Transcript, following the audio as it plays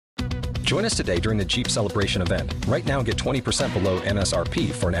Join us today during the Jeep Celebration event. Right now, get 20% below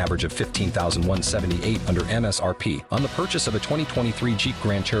MSRP for an average of $15,178 under MSRP on the purchase of a 2023 Jeep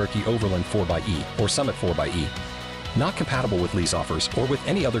Grand Cherokee Overland 4xE or Summit 4xE. Not compatible with lease offers or with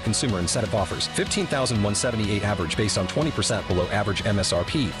any other consumer incentive offers. $15,178 average based on 20% below average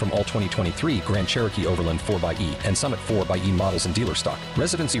MSRP from all 2023 Grand Cherokee Overland 4xE and Summit 4xE models in dealer stock.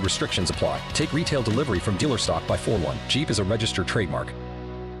 Residency restrictions apply. Take retail delivery from dealer stock by 4/1. Jeep is a registered trademark.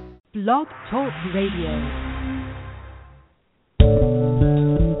 Blog Talk Radio.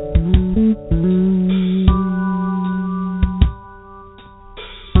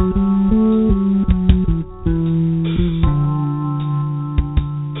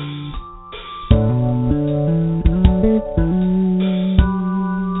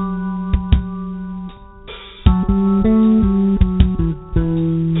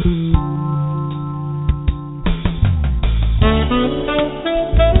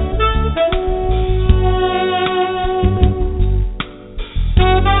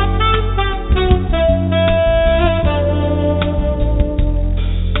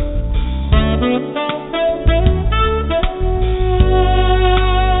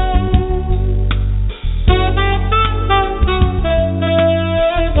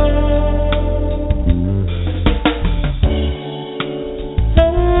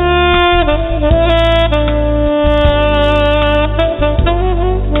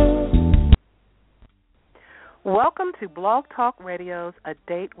 Blog Talk Radio's A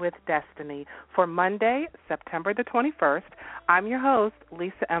Date with Destiny for Monday, September the 21st. I'm your host,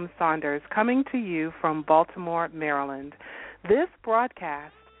 Lisa M. Saunders, coming to you from Baltimore, Maryland. This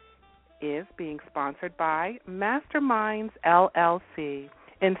broadcast is being sponsored by Masterminds, LLC,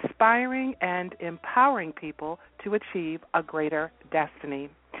 inspiring and empowering people to achieve a greater destiny.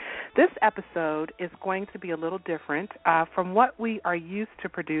 This episode is going to be a little different from what we are used to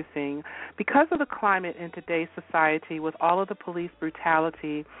producing because of the climate in today's society with all of the police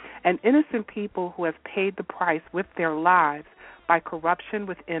brutality and innocent people who have paid the price with their lives by corruption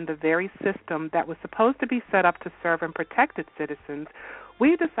within the very system that was supposed to be set up to serve and protect its citizens.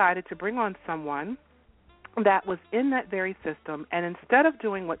 We decided to bring on someone that was in that very system, and instead of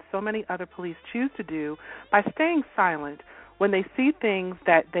doing what so many other police choose to do by staying silent, when they see things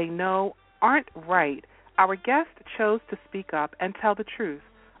that they know aren't right, our guest chose to speak up and tell the truth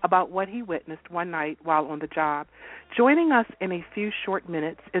about what he witnessed one night while on the job. Joining us in a few short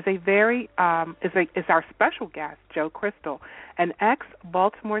minutes is our special guest, Joe Crystal, an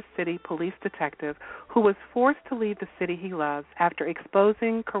ex-Baltimore City police detective who was forced to leave the city he loves after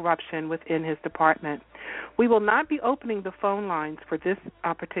exposing corruption within his department. We will not be opening the phone lines for this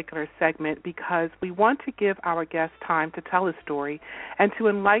particular segment because we want to give our guest time to tell his story and to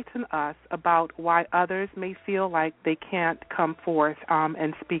enlighten us about why others may feel like they can't come forth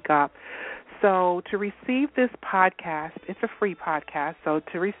and speak up. So to receive this podcast, it's a free podcast, so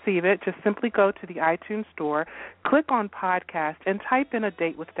to receive it, just simply go to the iTunes store, click on podcast, and type in A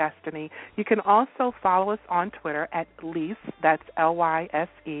Date with Destiny. You can also follow us on Twitter at Lyse, that's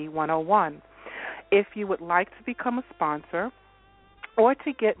LYSE 101. If you would like to become a sponsor or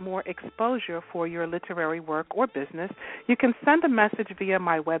to get more exposure for your literary work or business, you can send a message via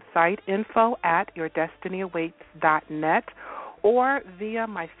my website, info@yourdestinyawaits.net, or via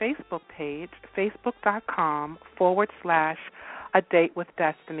my Facebook page, facebook.com/A Date with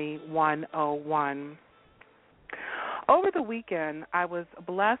Destiny 101. Over the weekend, I was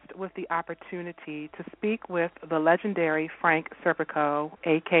blessed with the opportunity to speak with the legendary Frank Serpico,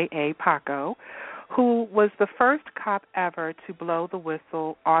 a.k.a. Paco, who was the first cop ever to blow the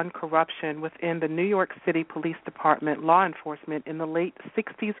whistle on corruption within the New York City Police Department law enforcement in the late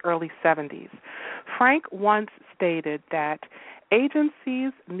 60s, early 70s. Frank once stated that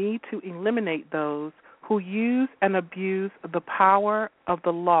agencies need to eliminate those who use and abuse the power of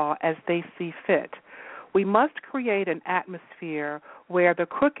the law as they see fit. We must create an atmosphere where the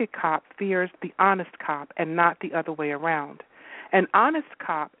crooked cop fears the honest cop and not the other way around. An honest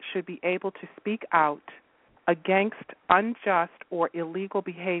cop should be able to speak out against unjust or illegal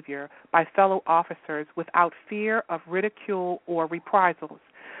behavior by fellow officers without fear of ridicule or reprisals.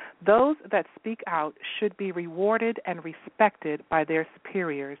 Those that speak out should be rewarded and respected by their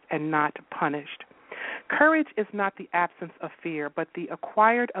superiors and not punished. Courage is not the absence of fear, but the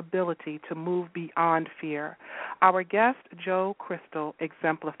acquired ability to move beyond fear. Our guest, Joe Crystal,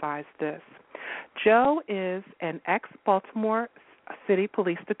 exemplifies this. Joe is an ex-Baltimore City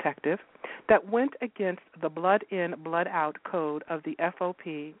police detective that went against the blood in, blood out code of the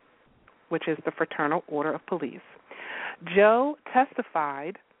FOP, which is the Fraternal Order of Police. Joe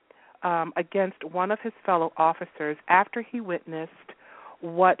testified against one of his fellow officers after he witnessed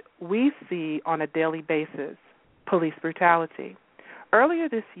what we see on a daily basis, police brutality. Earlier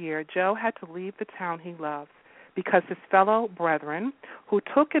this year, Joe had to leave the town he loves because his fellow brethren, who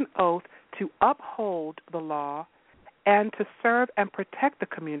took an oath to uphold the law and to serve and protect the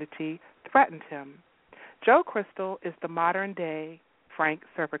community, threatened him. Joe Crystal is the modern-day Frank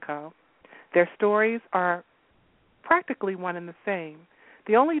Serpico. Their stories are practically one and the same.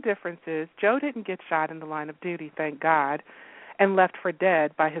 The only difference is Joe didn't get shot in the line of duty, thank God, and left for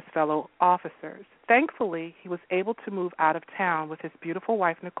dead by his fellow officers. Thankfully, he was able to move out of town with his beautiful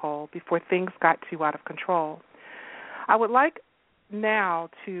wife, Nicole, before things got too out of control. I would like now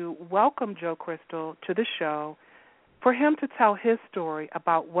to welcome Joe Crystal to the show for him to tell his story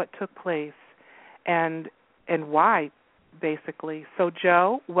about what took place and why, basically. So,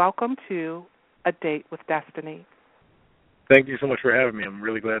 Joe, welcome to A Date with Destiny. Thank you so much for having me. I'm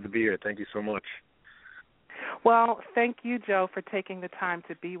really glad to be here. Thank you so much. Well, thank you, Joe, for taking the time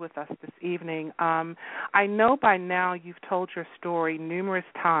to be with us this evening. I know by now you've told your story numerous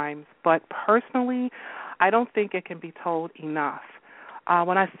times, but personally, I don't think it can be told enough.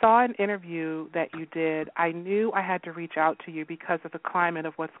 When I saw an interview that you did, I knew I had to reach out to you because of the climate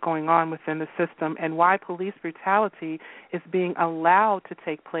of what's going on within the system and why police brutality is being allowed to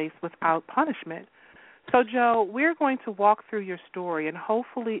take place without punishment. So, Joe, we're going to walk through your story, and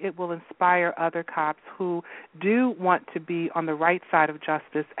hopefully it will inspire other cops who do want to be on the right side of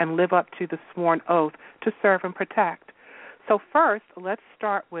justice and live up to the sworn oath to serve and protect. So first, let's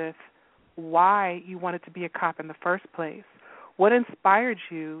start with why you wanted to be a cop in the first place. What inspired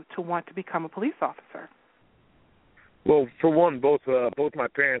you to want to become a police officer? Well, for one, both my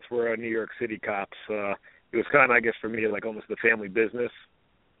parents were New York City cops. It was kind of, I guess, for me, like almost the family business.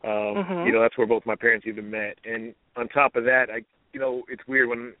 That's where both my parents even met. And on top of that, it's weird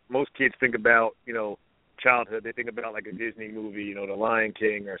when most kids think about, childhood, they think about like a Disney movie, The Lion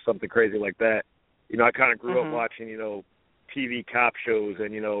King or something crazy like that. I kind of grew up watching, TV cop shows,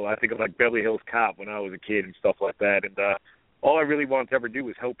 and, I think of like Beverly Hills Cop when I was a kid and stuff like that. And all I really wanted to ever do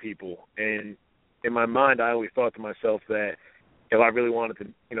was help people. And in my mind, I always thought to myself that if I really wanted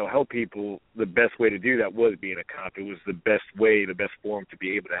to, help people, the best way to do that was being a cop. It was the best way, the best form to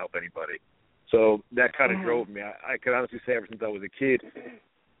be able to help anybody. So that kind of drove me. I could honestly say ever since I was a kid,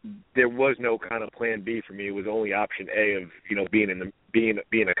 there was no kind of plan B for me. It was only option A of,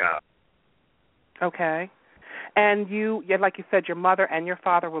 being a cop. Okay. And you, like you said, your mother and your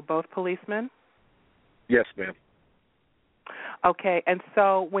father were both policemen? Yes, ma'am. Okay, and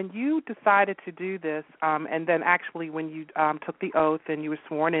so when you decided to do this, and then actually when you took the oath and you were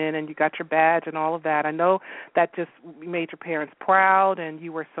sworn in and you got your badge and all of that, I know that just made your parents proud and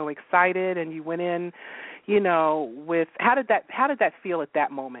you were so excited and you went in, with how did that feel at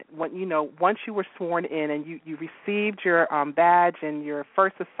that moment when once you were sworn in and you received your badge and your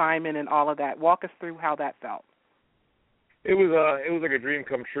first assignment and all of that? Walk us through how that felt. It was like a dream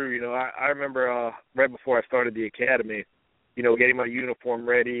come true. I remember right before I started the academy, getting my uniform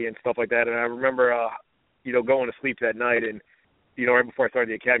ready and stuff like that. And I remember, going to sleep that night and, right before I started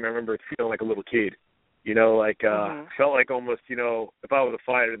the academy, I remember feeling like a little kid, felt like almost, if I was a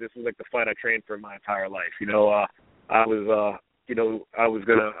fighter, this was like the fight I trained for my entire life. I was going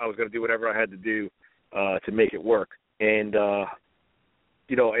to do whatever I had to do to make it work. And, that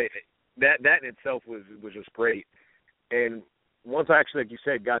in itself was just great. And once I actually, like you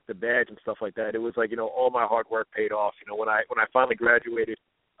said, got the badge and stuff like that, it was like, all my hard work paid off. When I finally graduated,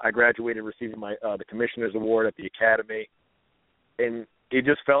 I graduated receiving my the commissioner's award at the academy, and it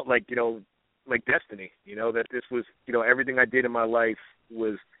just felt like, like destiny, that this was, everything I did in my life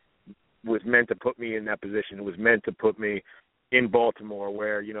was meant to put me in that position. It was meant to put me in Baltimore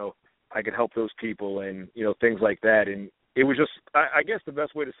where, I could help those people and, things like that. And it was just, I guess the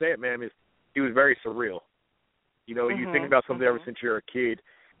best way to say it, ma'am, is it was very surreal. You think about something ever since you're a kid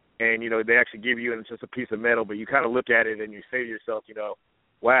and, they actually give you, and it's just a piece of metal, but you kind of look at it and you say to yourself,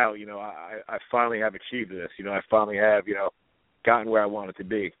 wow, I finally have achieved this. I finally have, gotten where I wanted to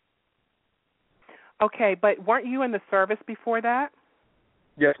be. Okay, but weren't you in the service before that?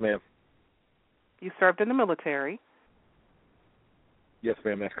 Yes, ma'am. You served in the military? Yes,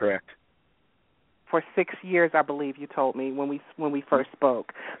 ma'am, that's correct. For 6 years, I believe you told me when we first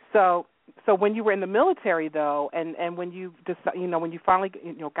spoke. So when you were in the military, though, and when you when you finally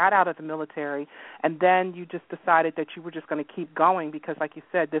got out of the military, and then you just decided that you were just going to keep going because, like you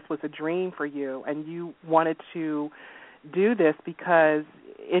said, this was a dream for you, and you wanted to do this because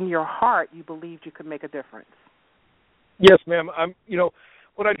in your heart you believed you could make a difference. Yes, ma'am.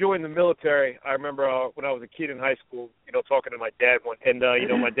 when I joined the military, I remember when I was a kid in high school, talking to my dad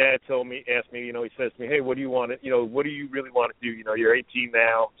and my dad asked me, he says to me, hey, what do you want to, what do you really want to do? You're 18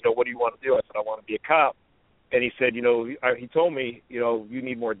 now, what do you want to do? I said, I want to be a cop. And he said, he told me, you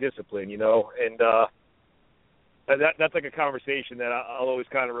need more discipline, and that's like a conversation that I'll always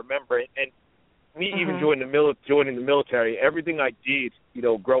kind of remember. And me even joining the military, everything I did,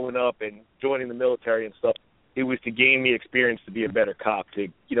 growing up and joining the military and stuff, it was to gain me experience to be a better cop, to,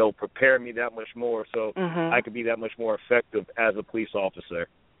 prepare me that much more so I could be that much more effective as a police officer.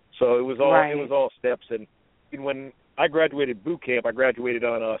 So it was all steps. And when I graduated boot camp, I graduated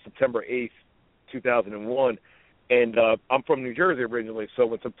on September 8th, 2001. And I'm from New Jersey originally, so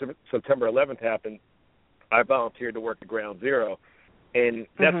when September 11th happened, I volunteered to work at Ground Zero. And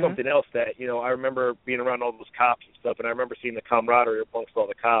that's something else that, I remember being around all those cops and stuff, and I remember seeing the camaraderie amongst all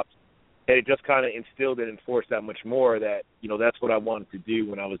the cops. And it just kind of instilled and enforced that much more that, that's what I wanted to do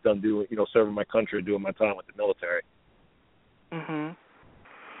when I was done doing, serving my country and doing my time with the military.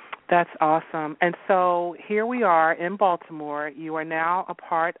 That's awesome. And so here we are in Baltimore. You are now a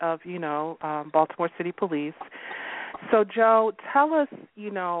part of, Baltimore City Police. So, Joe, tell us,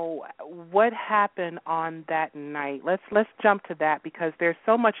 what happened on that night. Let's jump to that because there's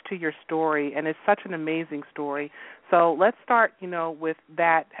so much to your story, and it's such an amazing story. So let's start, with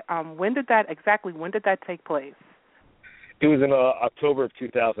that. When did that take place? It was in October of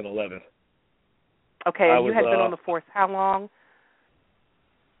 2011. Okay, and you had been on the force how long?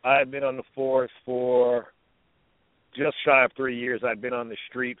 I had been on the force for just shy of 3 years. I'd been on the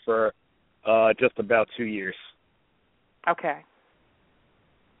street for just about 2 years. Okay,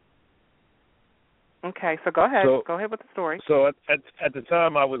 so go ahead. Go ahead with the story. So at the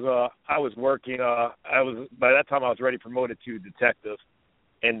time I was working. By that time I was already promoted to detective,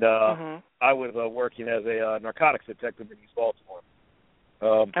 and I was working as a narcotics detective in East Baltimore.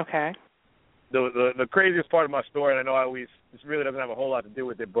 Okay. The craziest part of my story, and I know this really doesn't have a whole lot to do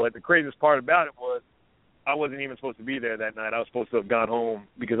with it, but the craziest part about it was I wasn't even supposed to be there that night. I was supposed to have gone home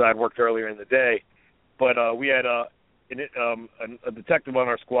because I had worked earlier in the day. But we had a detective on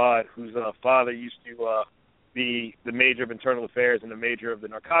our squad whose father used to be the major of internal affairs and the major of the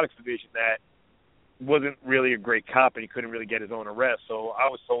narcotics division that wasn't really a great cop, and he couldn't really get his own arrest. So I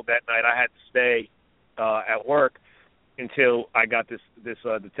was told that night I had to stay at work until I got this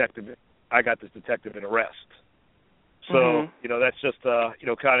detective in arrest. So, that's just,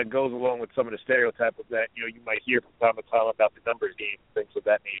 kind of goes along with some of the stereotypes that, you might hear from time to time about the numbers game, things of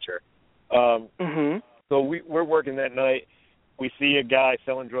that nature. So we're working that night. We see a guy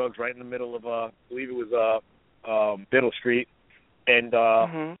selling drugs right in the middle of, I believe it was Biddle Street. And,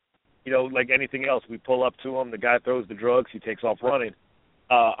 like anything else, we pull up to him. The guy throws the drugs. He takes off running.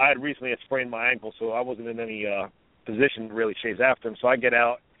 I had recently sprained my ankle, so I wasn't in any position to really chase after him. So I get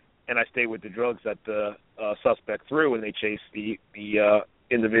out, and I stay with the drugs that the suspect threw, and they chase the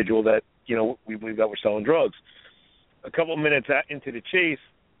individual that, we believe that were selling drugs. A couple of minutes into the chase,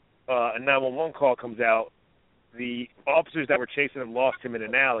 a 911 call comes out. The officers that were chasing him lost him in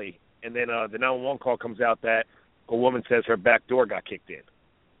an alley, and then the 911 call comes out that a woman says her back door got kicked in.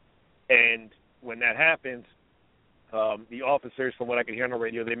 And when that happens, the officers, from what I can hear on the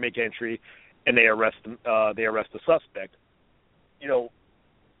radio, they make entry and they arrest the suspect.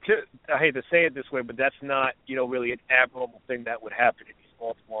 I hate to say it this way, but that's not, really an abnormal thing that would happen in East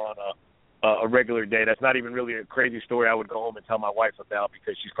Baltimore on a regular day. That's not even really a crazy story I would go home and tell my wife about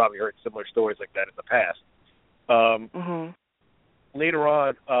because she's probably heard similar stories like that in the past. Later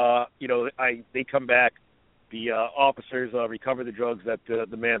on, they come back. The officers recover the drugs that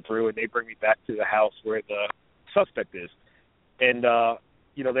the man threw, and they bring me back to the house where the suspect is. And,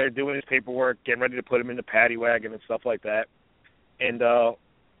 they're doing his paperwork, getting ready to put him in the paddy wagon and stuff like that. And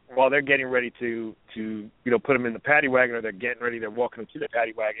while they're getting ready to put him in the paddy wagon, or they're walking him to the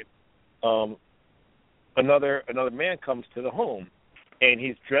paddy wagon, another man comes to the home, and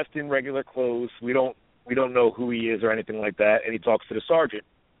he's dressed in regular clothes. We don't know who he is or anything like that, and he talks to the sergeant.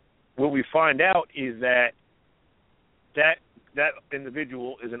 What we find out is that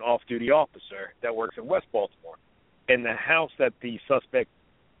individual is an off-duty officer that works in West Baltimore, and the house that the suspect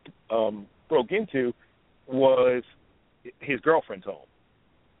broke into was his girlfriend's home.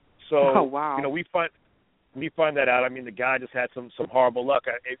 So, wow. we find that out. I mean, the guy just had some horrible luck.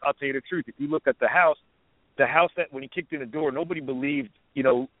 I'll tell you the truth. If you look at the house that when he kicked in the door, nobody believed,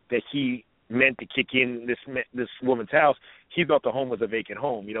 that he meant to kick in this woman's house. He thought the home was a vacant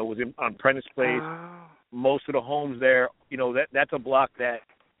home. It was on Prentice Place. Most of the homes there, that's a block that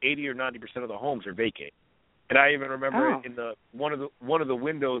 80 or 90% of the homes are vacant. And I even remember one of the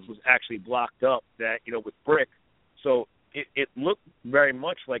windows was actually blocked up that, with brick. So it looked very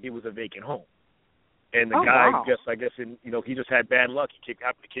much like it was a vacant home. And the wow. I guess, he just had bad luck. He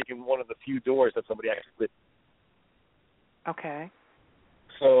happened to kick in one of the few doors that somebody actually lit. Okay.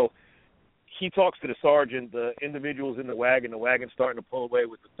 So he talks to the sergeant. The individual's in the wagon's starting to pull away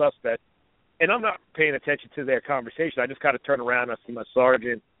with the suspect. And I'm not paying attention to their conversation. I just kind of turn around and I see my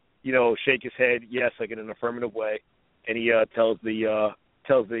sergeant, shake his head, yes, like in an affirmative way. And he tells the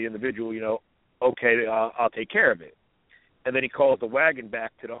individual, okay, I'll take care of it. And then he calls the wagon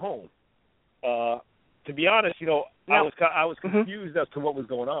back to the home. To be honest, I was confused as to what was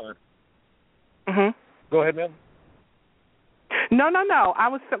going on. Mhm. Go ahead, ma'am. No. I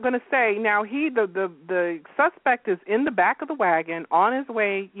was going to say, now the suspect is in the back of the wagon on his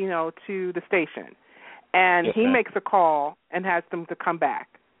way, to the station, and yes, he ma'am. makes a call and has them to come back.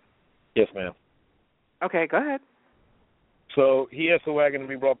 Yes, ma'am. Okay, go ahead. So he has the wagon to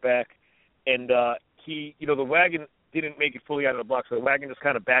be brought back, and the wagon didn't make it fully out of the block, so the wagon just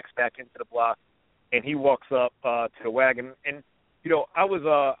kind of backs back into the block, and he walks up to the wagon, and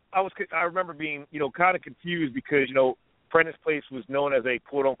I remember being kind of confused because Prentice Place was known as a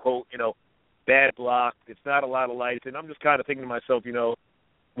quote unquote bad block. It's not a lot of lights, and I'm just kind of thinking to myself,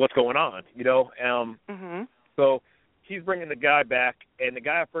 what's going on, So he's bringing the guy back, and the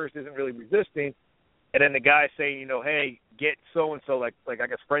guy at first isn't really resisting, and then the guy saying, hey, get so and so, like I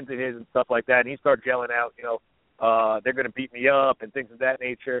guess friends of his and stuff like that, and he starts yelling out, they're going to beat me up and things of that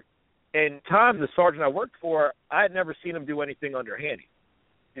nature. And Tom, the sergeant I worked for, I had never seen him do anything underhanded.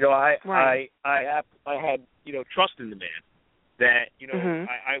 I had trust in the man that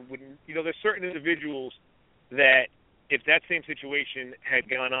I wouldn't. There's certain individuals that if that same situation had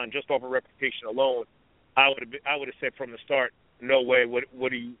gone on just off a reputation alone, I would have said from the start, no way,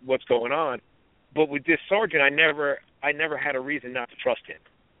 what's going on? But with this sergeant, I never had a reason not to trust him.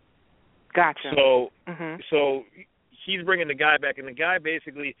 Gotcha. So he's bringing the guy back, and the guy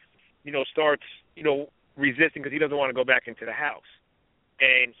basically, starts, resisting because he doesn't want to go back into the house.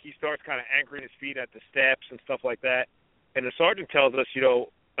 And he starts kind of anchoring his feet at the steps and stuff like that. And the sergeant tells us,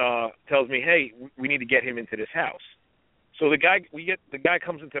 tells me, hey, we need to get him into this house. So the guy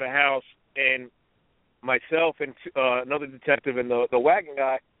comes into the house, and myself and another detective and the wagon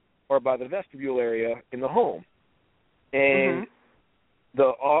guy are by the vestibule area in the home. And the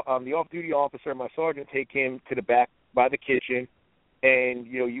off-duty officer and my sergeant take him to the back by the kitchen, and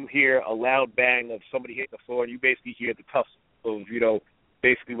you hear a loud bang of somebody hitting the floor, and you basically hear the tussle of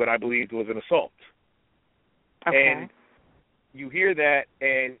basically what I believed was an assault. Okay. And you hear that,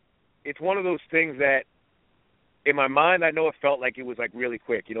 and it's one of those things that in my mind I know it felt like it was like really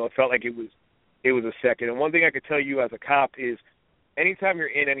quick. It felt like it was a second. And one thing I could tell you as a cop is anytime you're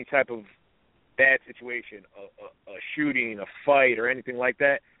in any type of bad situation, a shooting, a fight, or anything like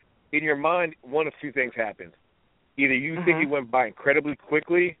that, in your mind, one of two things happens. Either you think it went by incredibly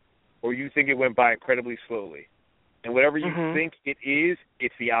quickly, or you think it went by incredibly slowly. And whatever you think it is,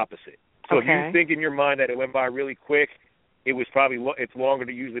 it's the opposite. So if you think in your mind that it went by really quick, it was probably it's longer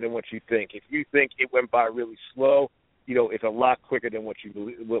usually than what you think. If you think it went by really slow, it's a lot quicker than what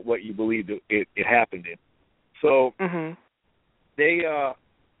you believed it happened in. So they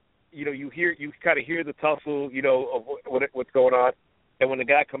you kind of hear the tussle, of what's going on. And when the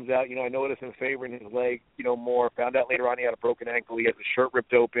guy comes out, I noticed him favoring his leg, more. Found out later on he had a broken ankle. He has his shirt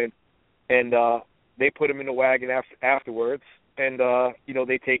ripped open, and they put him in the wagon afterwards. And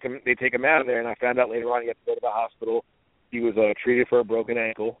they take him out of there. And I found out later on he had to go to the hospital. He was treated for a broken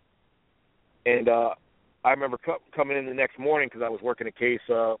ankle. And I remember coming in the next morning because I was working a case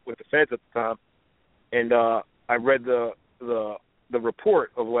with the feds at the time, and I read the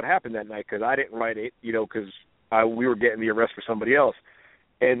report of what happened that night because I didn't write it, because we were getting the arrest for somebody else.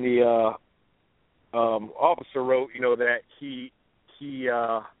 And the officer wrote, that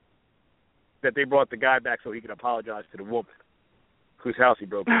that they brought the guy back so he could apologize to the woman whose house he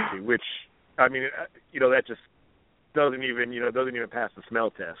broke into, which, I mean, that just doesn't even pass the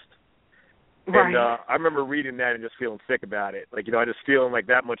smell test. Right. And I remember reading that and just feeling sick about it. Like, I just feeling like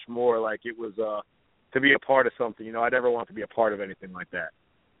that much more like it was to be a part of something. I never want to be a part of anything like that.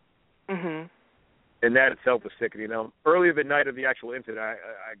 And that itself was sickening. Earlier the night of the actual incident, I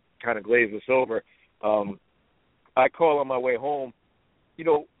kind of glazed this over. I call on my way home.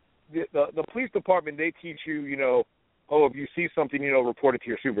 The police department, they teach you, if you see something, report it to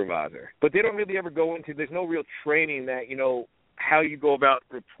your supervisor. But they don't really ever go into, there's no real training that, how you go about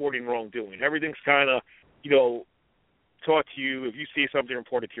reporting wrongdoing. Everything's kind of, taught to you, if you see something,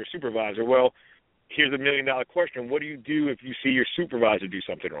 report it to your supervisor. Well, here's $1 million question. What do you do if you see your supervisor do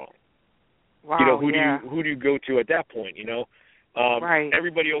something wrong? Wow, who do you go to at that point, Right.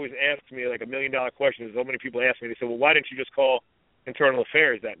 Everybody always asks me like $1 million questions. So many people ask me, they say, well, why didn't you just call Internal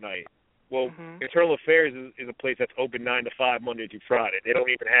Affairs that night? Well, Internal Affairs is a place that's open 9 to 5 Monday through Friday. They don't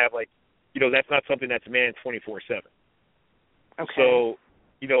even have that's not something that's manned 24/7. Okay. So,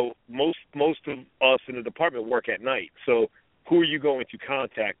 most of us in the department work at night. So, who are you going to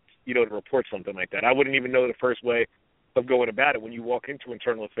contact, to report something like that? I wouldn't even know the first way of going about it. When you walk into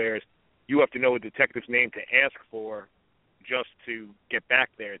Internal Affairs, you have to know a detective's name to ask for just to get back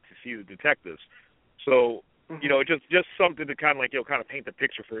there to see the detectives. So, just something to kind of paint the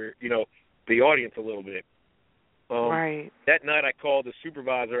picture for, the audience a little bit. Right. That night I called the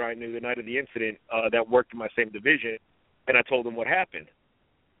supervisor I knew the night of the incident that worked in my same division, and I told him what happened.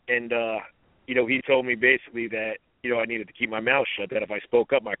 And, he told me basically that, I needed to keep my mouth shut, that if I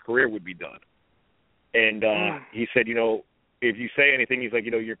spoke up, my career would be done. And he said, if you say anything, he's like,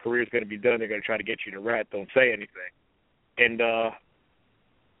 your career's going to be done. They're going to try to get you to rat. Don't say anything. And, that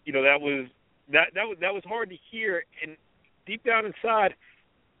was hard to hear. And deep down inside,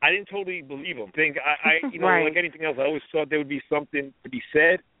 I didn't totally believe him. Right. Like anything else, I always thought there would be something to be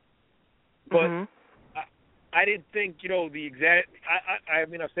said. But I didn't think, the exact. I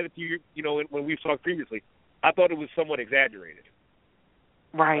mean, I've said it to you, when we've talked previously. I thought it was somewhat exaggerated.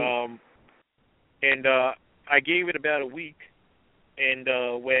 Right. And I gave it about a week, and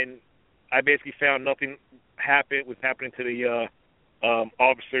when I basically found nothing was happening to the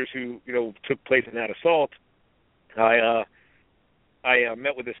officers who, took place in that assault, I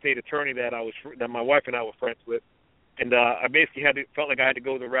met with the state attorney that my wife and I were friends with, and I basically felt like I had to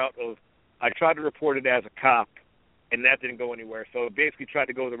go the route of, I tried to report it as a cop, and that didn't go anywhere. So I basically tried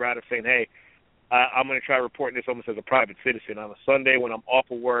to go the route of saying, hey, I'm going to try reporting this almost as a private citizen on a Sunday when I'm off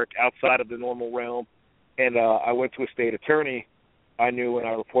of work, outside of the normal realm. And I went to a state attorney I knew, and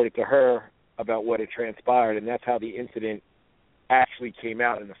I reported to her about what had transpired, and that's how the incident actually came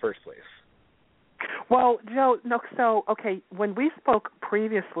out in the first place. Well, Joe, okay, when we spoke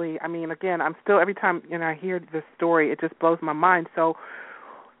previously, I mean, again, I'm still, every time I hear this story, it just blows my mind. So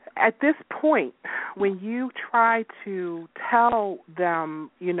at this point, when you try to tell them,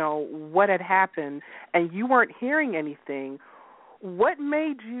 what had happened and you weren't hearing anything, what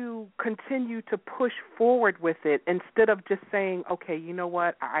made you continue to push forward with it instead of just saying, okay, you know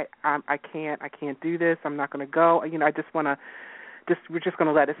what, I can't do this, I'm not going to go, I just want to, we're just going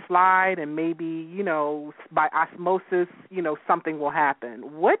to let it slide, and maybe, by osmosis, something will happen.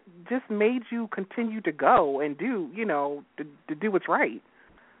 What just made you continue to go and do, to do what's right?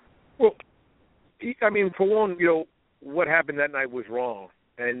 Well, I mean, for one, what happened that night was wrong.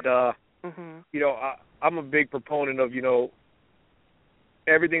 And, I'm a big proponent of,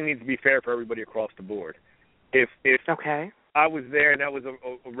 everything needs to be fair for everybody across the board. If okay. I was there and that was a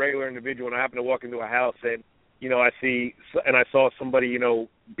regular individual, and I happened to walk into a house and, I saw somebody,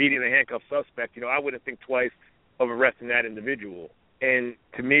 beating a handcuffed suspect, I wouldn't think twice of arresting that individual. And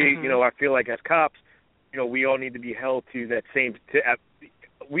to me, I feel like as cops, we all need to be held to that same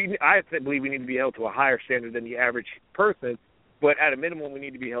I believe we need to be held to a higher standard than the average person, but at a minimum, we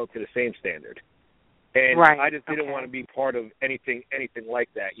need to be held to the same standard. And right. I just didn't want to be part of anything like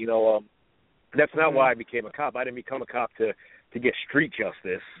that. That's not why I became a cop. I didn't become a cop to get street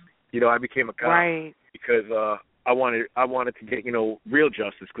justice. I became a cop because I wanted to get real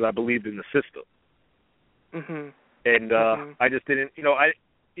justice because I believed in the system. And I just didn't.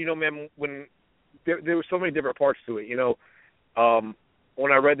 Man, when there were so many different parts to it.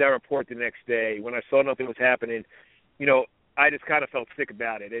 When I read that report the next day, when I saw nothing was happening, I just kind of felt sick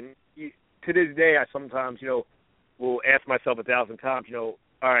about it. And to this day, I sometimes, will ask myself 1,000 times, all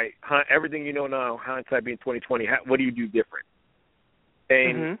right, everything you know now, hindsight being 20/20, what do you do different?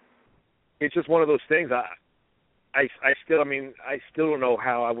 And it's just one of those things. I still don't know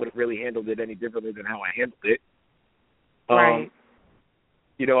how I would have really handled it any differently than how I handled it. Right.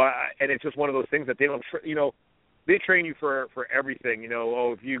 And it's just one of those things that they don't, they train you for everything,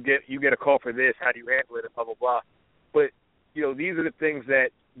 if you get a call for this, how do you handle it, and blah, blah, blah. But, these are the things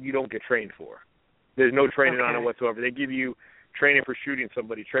that you don't get trained for. There's no training on it whatsoever. They give you training for shooting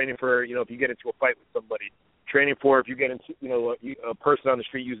somebody, training for, if you get into a fight with somebody, training for if you get into, a person on the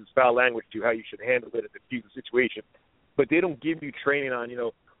street uses foul language to how you should handle it at the diffuse situation. But they don't give you training on,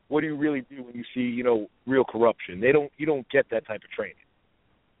 what do you really do when you see, real corruption. You don't get that type of training.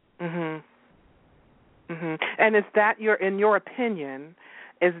 And is that in your opinion,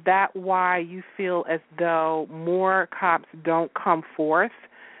 is that why you feel as though more cops don't come forth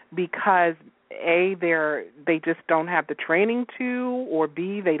because A, they just don't have the training to, or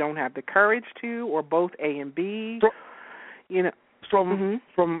B, they don't have the courage to, or both A and B? Since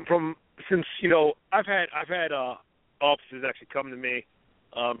I've had officers actually come to me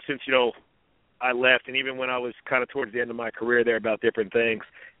since, you know, I left, and even when I was kind of towards the end of my career there about different things.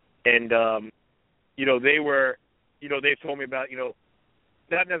 And, you know, they told me about, you know,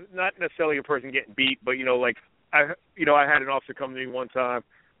 not necessarily a person getting beat, but, you know, like, I had an officer come to me one time,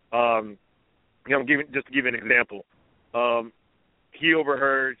 you know, just to give an example. He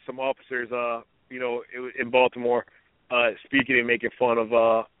overheard some officers, you know, in Baltimore, speaking and making fun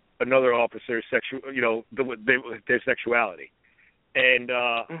of another officer's their sexuality. And,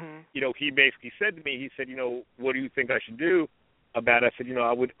 you know, he basically said to me, he said, you know, what do you think I should do about it? I said, you know,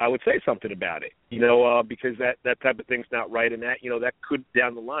 I would say something about it, you know, because that type of thing's not right, and that, you know, that could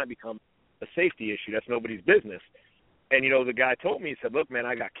down the line become a safety issue. That's nobody's business. And, you know, the guy told me, he said, look, man,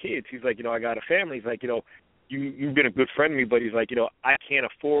 I got kids. He's like, you know, I got a family. He's like, you know, you've been a good friend to me, but he's like, you know, I can't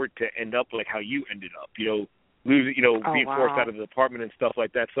afford to end up like how you ended up, you know, losing, you know, being forced out of the department and stuff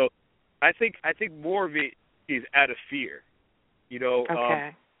like that. So I think more of it is out of fear, you know.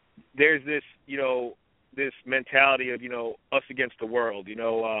 Okay. There's this, you know, this mentality of, you know, us against the world, you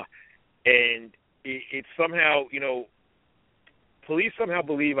know, and it's somehow, you know, police somehow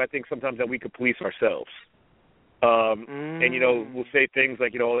believe, I think sometimes, that we could police ourselves. And, you know, we'll say things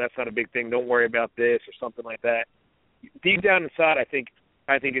like, you know, that's not a big thing, don't worry about this, or something like that. Deep down inside, I think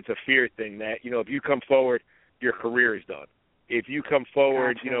it's a fear thing that, you know, if you come forward, your career is done. If you come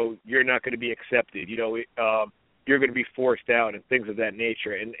forward, you know, you're not going to be accepted. You know, you're going to be forced out and things of that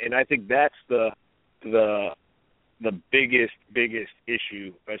nature. And I think that's the biggest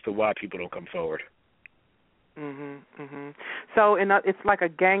issue as to why people don't come forward. So it's like a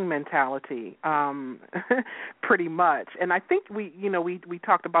gang mentality, pretty much. And I think we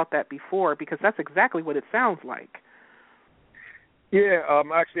talked about that before, because that's exactly what it sounds like. Yeah,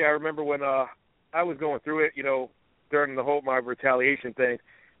 actually, I remember when I was going through it, you know, during the whole my retaliation thing,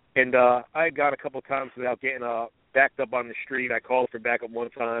 and I got a couple of times without getting backed up on the street. I called for backup one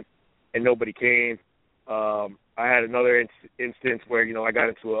time, and nobody came. I had another instance where, you know, I got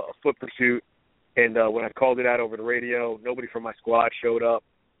into a foot pursuit, and when I called it out over the radio, nobody from my squad showed up.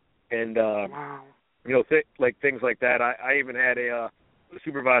 And, you know, things like that. I even had a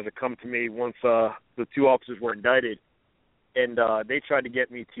supervisor come to me once the two officers were indicted, and they tried to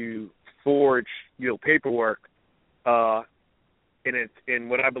get me to forge, you know, paperwork in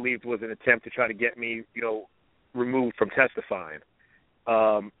what I believed was an attempt to try to get me, you know, removed from testifying,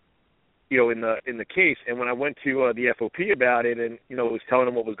 you know, in the case. And when I went to the FOP about it, and, you know, was telling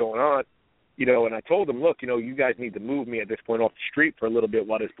them what was going on, you know, and I told them, look, you know, you guys need to move me at this point off the street for a little bit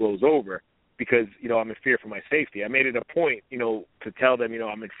while this blows over, because, you know, I'm in fear for my safety. I made it a point, you know, to tell them, you know,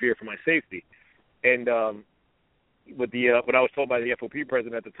 I'm in fear for my safety. And what I was told by the FOP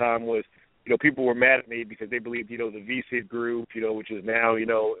president at the time was, you know, people were mad at me because they believed, you know, the VCID group, you know, which is now, you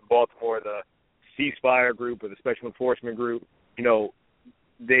know, in Baltimore, the ceasefire group or the special enforcement group, you know,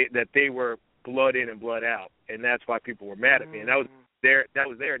 that they were blood in and blood out, and that's why people were mad at me. And that was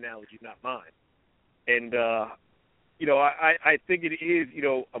their analogy, not mine. And you know, I think it is, you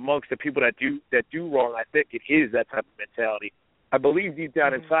know, amongst the people that do wrong, I think it is that type of mentality. I believe deep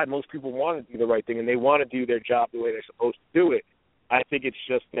down inside most people want to do the right thing, and they want to do their job the way they're supposed to do it. I think it's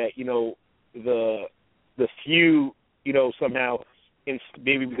just that, you know, the few, you know, somehow,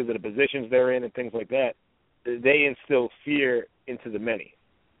 maybe because of the positions they're in and things like that, they instill fear into the many.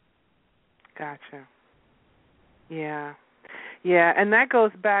 Gotcha. Yeah, and that goes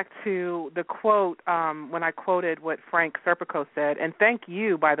back to the quote when I quoted what Frank Serpico said. And thank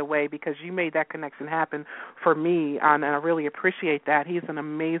you, by the way, because you made that connection happen for me, and I really appreciate that. He's an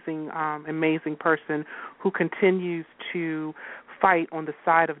amazing person who continues to fight on the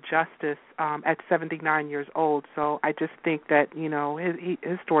side of justice at 79 years old. So I just think that, you know,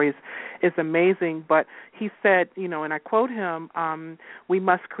 his story is amazing. But he said, you know, and I quote him, we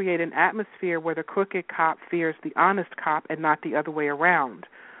must create an atmosphere where the crooked cop fears the honest cop and not the other way around.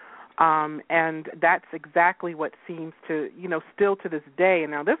 And that's exactly what seems to, you know, still to this day.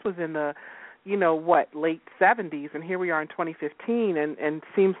 And now this was in the, you know, late 70s, and here we are in 2015, and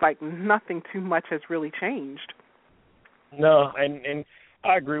seems like nothing too much has really changed. No, and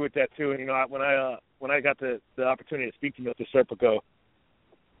I agree with that too. And you know, when I got the opportunity to speak to Mr. Serpico,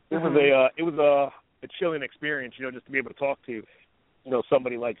 it was a chilling experience. You know, just to be able to talk to, you know,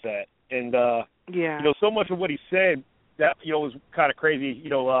 somebody like that. And you know, so much of what he said that, you know, was kind of crazy. You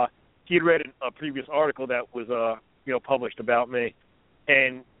know, he had read a previous article that was you know, published about me,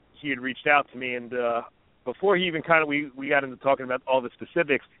 and he had reached out to me. And before he even kind of we got into talking about all the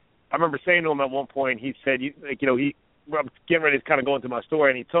specifics, I remember saying to him at one point, he said, you know, I'm getting ready to kind of go into my story,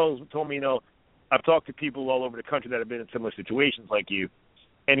 and he told me, you know, I've talked to people all over the country that have been in similar situations like you,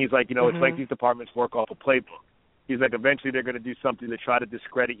 and he's like, you know, it's like these departments work off a playbook. He's like, eventually they're going to do something to try to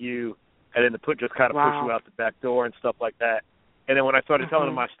discredit you, and then to just kind of push you out the back door and stuff like that. And then when I started telling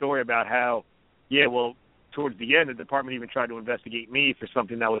him my story about how, towards the end, the department even tried to investigate me for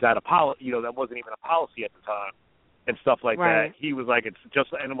something that was out of policy, that wasn't even a policy at the time, and stuff like that. He was like, it's just,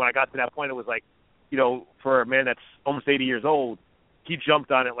 and when I got to that point, it was like, for a man that's almost 80 years old, he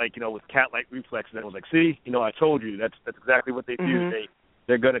jumped on it like, with cat-like reflexes, and was like, see, I told you, that's exactly what they do.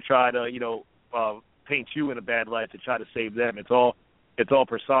 They're going to try to, paint you in a bad light to try to save them. It's all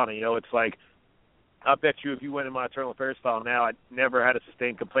persona. It's like, I bet you if you went in my internal affairs file now, I never had a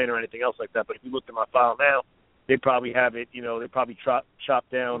sustained complaint or anything else like that. But if you looked at my file now, they'd probably have it, they'd probably chop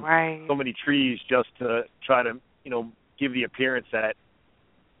down so many trees just to try to, give the appearance that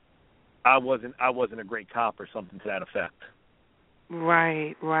I wasn't a great cop or something to that effect.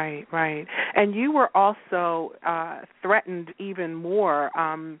 Right. And you were also threatened even more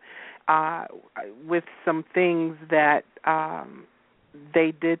with some things that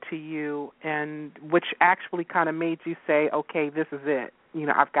they did to you, and which actually kind of made you say, okay, this is it.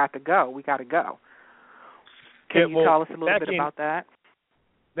 I've got to go. We got to go. Can you tell us a little bit about that?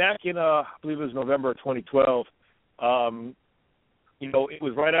 Back in, I believe it was November of 2012, it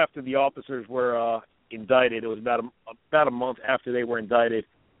was right after the officers were indicted. It was about a month after they were indicted.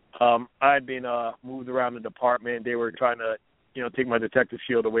 I had been moved around the department. They were trying to, take my detective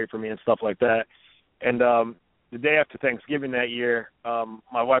shield away from me and stuff like that. And the day after Thanksgiving that year,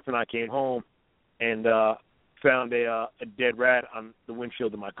 my wife and I came home and found a dead rat on the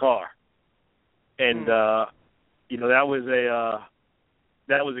windshield of my car. And that was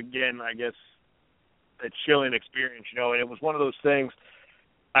again, I guess, a chilling experience. And it was one of those things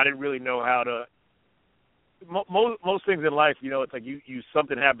I didn't really know how to. Most things in life, it's like you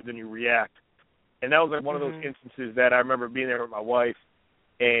something happens and you react. And that was like one of those instances that I remember being there with my wife,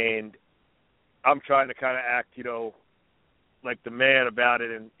 and I'm trying to kind of act, like the man about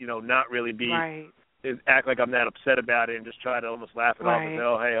it, and not really be act like I'm not upset about it, and just try to almost laugh it off and say,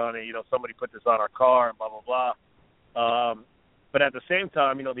 oh, hey, honey, somebody put this on our car, and blah blah blah. But at the same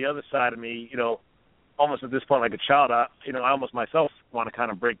time, the other side of me, almost at this point like a child, I almost myself want to kind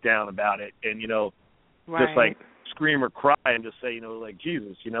of break down about it, and just like scream or cry and just say, like,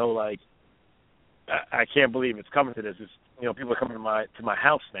 Jesus, like I can't believe it's coming to this. It's, people are coming to my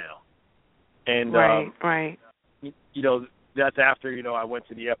house now. And, that's after, I went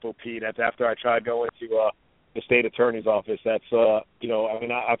to the FOP. That's after I tried going to the state attorney's office. That's, I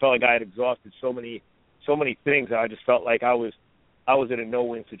felt like I had exhausted so many things. I just felt like I was in a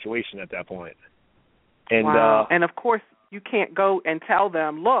no-win situation at that point. And, and of course, you can't go and tell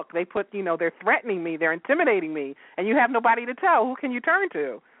them, look, they put, they're threatening me, they're intimidating me, and you have nobody to tell. Who can you turn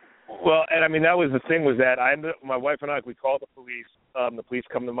to? Well, and that was the thing, was that my wife and I, we called the police. The police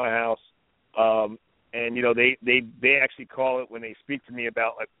come to my house, and they actually call it when they speak to me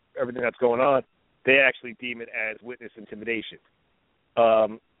about like everything that's going on. They actually deem it as witness intimidation.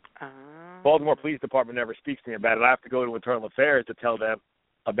 Baltimore Police Department never speaks to me about it. I have to go to Internal Affairs to tell them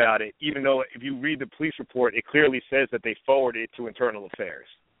about it, even though if you read the police report, it clearly says that they forwarded it to Internal Affairs.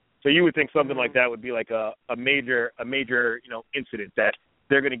 So you would think something like that would be like a major incident that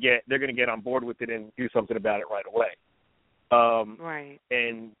they're going to get on board with it and do something about it right away.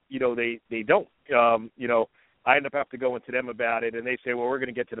 And they don't. I end up having to go into them about it, and they say, well, we're going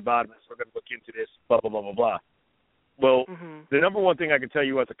to get to the bottom of this. We're going to look into this. Blah blah blah blah blah. Well, the number one thing I can tell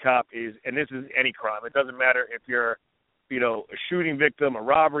you as a cop is, and this is any crime. It doesn't matter if you're a shooting victim, a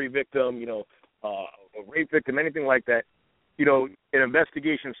robbery victim, a rape victim, anything like that. An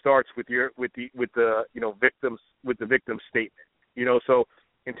investigation starts with the victim's statement. So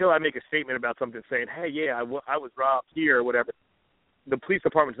until I make a statement about something saying, hey, yeah, I was robbed here or whatever, the police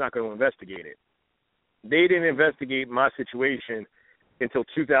department's not going to investigate it. They didn't investigate my situation until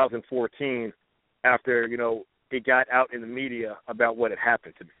 2014 after, it got out in the media about what had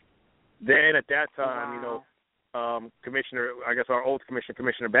happened to me. Then at that time, Commissioner, I guess our old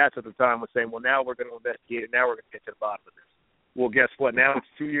Commissioner Batts at the time was saying, well, now we're going to investigate it. Now we're going to get to the bottom of this. Well, guess what? Now it's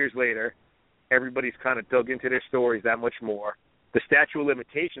 2 years later. Everybody's kind of dug into their stories that much more. The statute of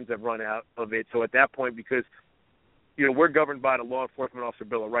limitations have run out of it. So at that point, because, we're governed by the Law Enforcement Officer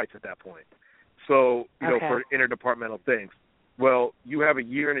Bill of Rights at that point. So, for interdepartmental things. Well, you have a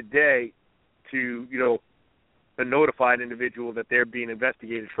year and a day to, notify an individual that they're being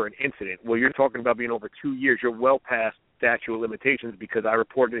investigated for an incident. Well, you're talking about being over 2 years. You're well past statute of limitations because I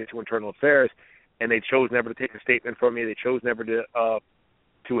reported it to Internal Affairs, and they chose never to take a statement from me. They chose never to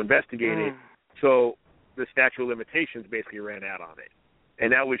investigate it. So the statute of limitations basically ran out on it.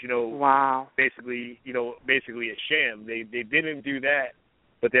 And that was, basically a sham. They didn't do that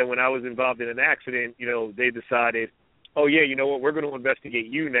But then when I was involved in an accident, they decided, oh, yeah, you know what, we're going to investigate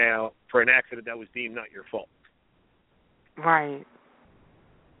you now for an accident that was deemed not your fault. Right.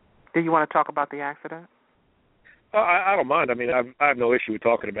 Do you want to talk about the accident? I don't mind. I mean, I have no issue with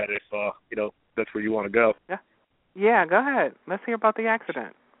talking about it if, that's where you want to go. Yeah, go ahead. Let's hear about the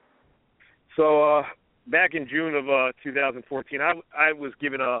accident. So back in June of 2014, I was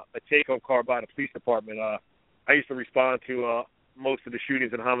given a take-home card by the police department. I used to respond to most of the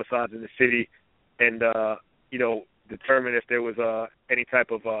shootings and homicides in the city and, determine if there was any type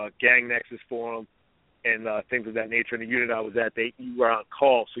of gang nexus for them and things of that nature. In the unit I was at, you were on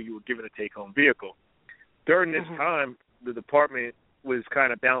call, so you were given a take-home vehicle. During this time, the department was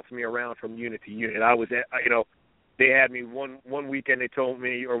kind of bouncing me around from unit to unit. I was at, they had me one weekend.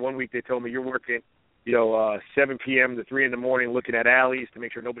 One week they told me you're working, 7 p.m. to 3 in the morning, looking at alleys to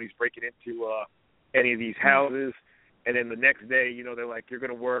make sure nobody's breaking into any of these houses. And then the next day, they're like, you're going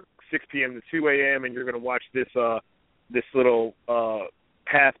to work 6 p.m. to 2 a.m. and you're going to watch this little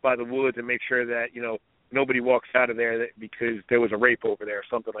path by the woods and make sure that nobody walks out of there because there was a rape over there or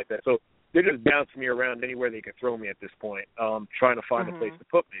something like that. So they're just bouncing me around anywhere they could throw me at this point, trying to find a place to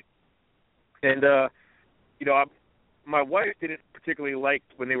put me. And, my wife didn't particularly like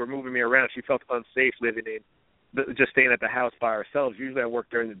when they were moving me around. She felt unsafe living just staying at the house by herself. Usually I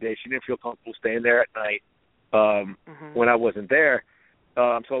work during the day. She didn't feel comfortable staying there at night when I wasn't there.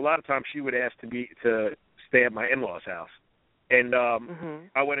 So a lot of times she would ask to stay at my in-laws' house. And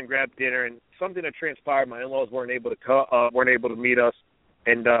I went and grabbed dinner, and something that transpired, my in-laws weren't able to meet us.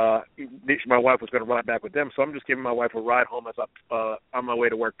 And my wife was going to ride back with them, so I'm just giving my wife a ride home as I'm on my way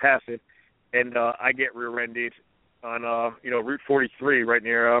to work past it, and I get rear-ended on Route 43 right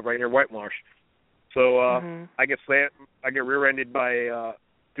near White Marsh. So I get rear-ended by a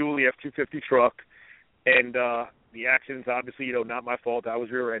dually F-250 truck, and the accident's obviously not my fault. I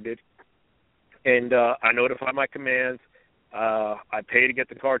was rear-ended, and I notify my commands. I pay to get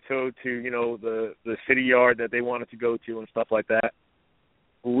the car towed to the city yard that they wanted to go to and stuff like that.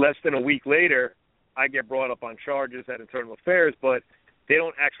 Less than a week later, I get brought up on charges at Internal Affairs, but they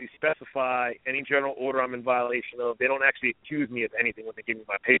don't actually specify any general order I'm in violation of. They don't actually accuse me of anything when they give me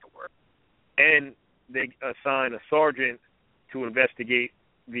my paperwork. And they assign a sergeant to investigate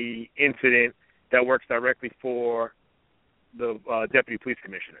the incident that works directly for the deputy police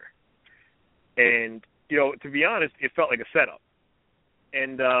commissioner. And, to be honest, it felt like a setup.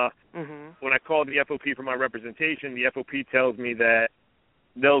 And when I called the FOP for my representation, the FOP tells me that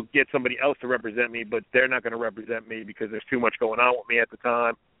they'll get somebody else to represent me, but they're not going to represent me because there's too much going on with me at the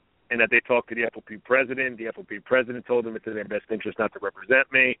time, and that they talked to the FOP president. The FOP president told them it's in their best interest not to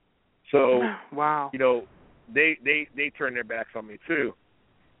represent me. So, wow. They turned their backs on me too.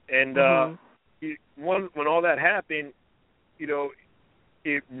 And when all that happened,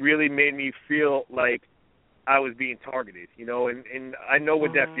 it really made me feel like I was being targeted, and I know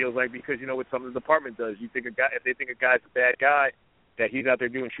what that feels like because what some of the department does. If they think a guy's a bad guy, that he's out there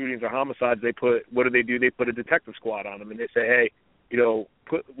doing shootings or homicides, what do? They put a detective squad on him, and they say, hey,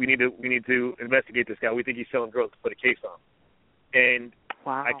 we need to investigate this guy. We think he's selling drugs. Put a case on him. And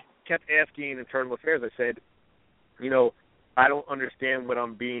I kept asking Internal Affairs. I said, I don't understand what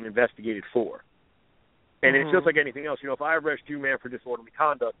I'm being investigated for. And it's just like anything else. If I arrest you, man, for disorderly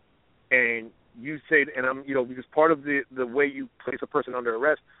conduct, and you say, and I'm, because part of the way you place a person under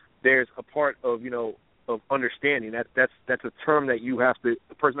arrest, there's a part of, of understanding. That's a term that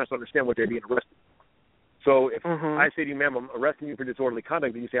the person has to understand what they're being arrested for. So if I say to you, ma'am, I'm arresting you for disorderly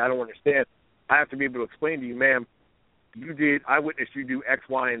conduct, and you say, I don't understand, I have to be able to explain to you, ma'am, I witnessed you do X,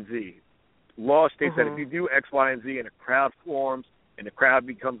 Y, and Z. Law states that if you do X, Y, and Z and a crowd forms and the crowd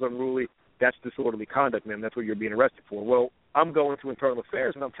becomes unruly, that's disorderly conduct, ma'am. That's what you're being arrested for. Well, I'm going to Internal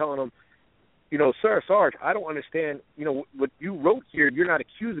Affairs, and I'm telling them, sir, Sarge, I don't understand, what you wrote here, you're not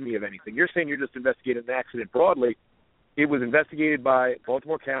accusing me of anything. You're saying you're just investigating an accident broadly. It was investigated by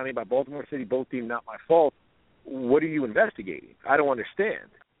Baltimore County, by Baltimore City, both deemed not my fault. What are you investigating? I don't understand.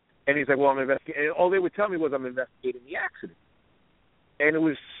 And he's like, well, I'm investigating. And all they would tell me was I'm investigating the accident. And it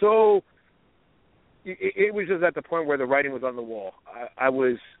was it was just at the point where the writing was on the wall. I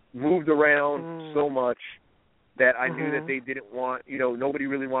was moved around so much that I knew that they didn't want, nobody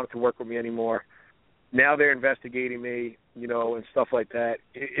really wanted to work with me anymore. Now they're investigating me, and stuff like that.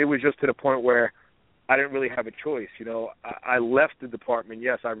 It was just to the point where I didn't really have a choice. I left the department.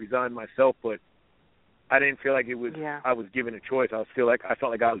 Yes, I resigned myself, but I didn't feel like it was. I was given a choice. I felt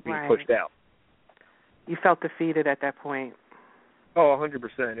like I was being pushed out. You felt defeated at that point. Oh,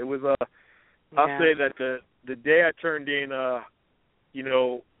 100%. It was. I'll say that the day I turned in, I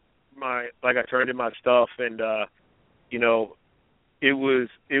turned in my stuff, and it was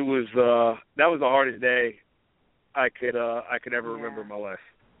that was the hardest day I could ever remember in my life.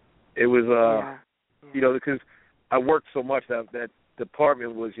 It was you know, because I worked so much that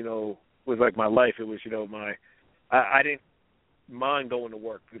department was, you know, was like my life. It was, you know, I didn't mind going to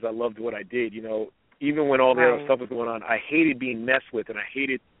work because I loved what I did, you know. Even when all the other stuff was going on, I hated being messed with, and I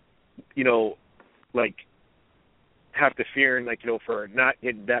hated, you know, like, have to fear and, like, you know, for not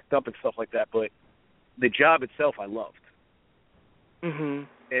getting backed up and stuff like that. But the job itself I loved. Mhm.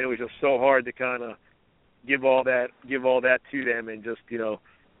 And it was just so hard to kind of give all that to them and just, you know,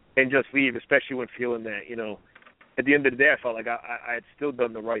 and just leave, especially when feeling that, you know, at the end of the day I felt like I had still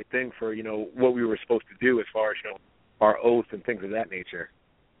done the right thing for, you know, what we were supposed to do as far as, you know, our oath and things of that nature.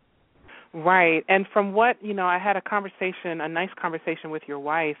 Right. And from what, you know, I had a nice conversation with your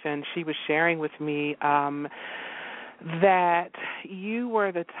wife, and she was sharing with me that you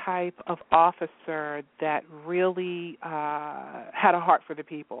were the type of officer that really had a heart for the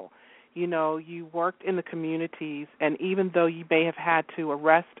people. You know, you worked in the communities, and even though you may have had to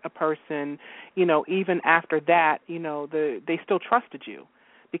arrest a person, you know, even after that, you know, they still trusted you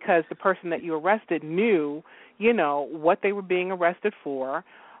because the person that you arrested knew, you know, what they were being arrested for.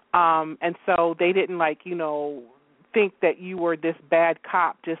 And so they didn't, like, you know, think that you were this bad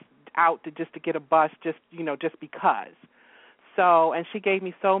cop just out to get a bus just because. So, and she gave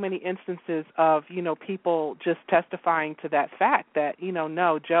me so many instances of, you know, people just testifying to that fact that, you know,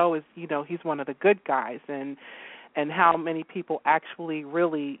 no, Joe is, you know, he's one of the good guys, and how many people actually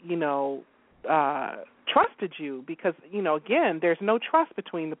really, you know, trusted you because, you know, again, there's no trust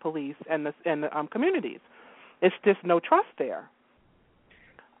between the police and the communities. It's just no trust there.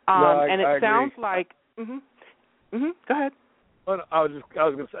 And it sounds like. Go ahead. Well, I was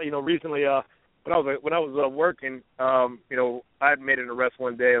going to say, you know, recently, when I was working, you know, I had made an arrest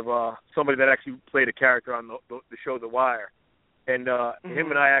one day of somebody that actually played a character on the show The Wire, and him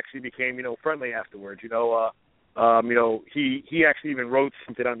and I actually became, you know, friendly afterwards. You know, he actually even wrote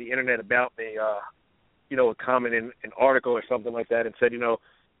something on the internet about me, you know, a comment in an article or something like that, and said, you know,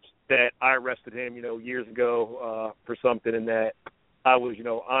 that I arrested him, you know, years ago for something, and that I was, you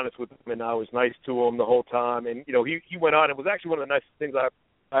know, honest with him, and I was nice to him the whole time. And, you know, he went on. It was actually one of the nicest things I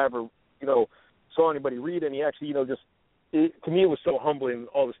ever, you know, saw anybody read. And he actually, you know, to me it was so humbling,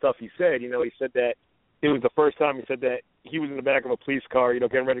 all the stuff he said. You know, he said that it was the first time he said that he was in the back of a police car, you know,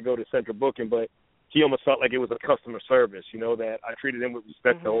 getting ready to go to central booking, but he almost felt like it was a customer service, you know, that I treated him with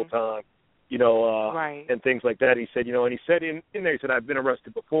respect the whole time, you know, and things like that. He said, you know, and he said in there, he said, I've been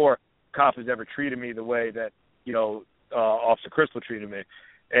arrested before. Cop has never treated me the way that, you know, Officer Crystal treated me.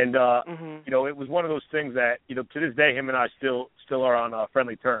 And, you know, it was one of those things that, you know, to this day, him and I still are on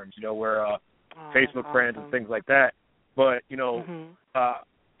friendly terms, you know, we're Facebook friends and things like that. But, you know,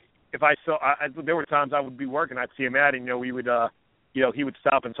 if I saw, there were times I would be working, I'd see him at, and, you know, we would, you know, he would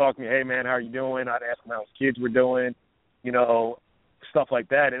stop and talk to me, hey, man, how are you doing? I'd ask him how his kids were doing, you know, stuff like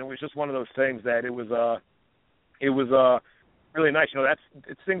that. And it was just one of those things that it was really nice. You know,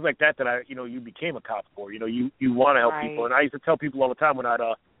 it's things like that I, you know, you became a cop for. You know, you want to help people. And I used to tell people all the time when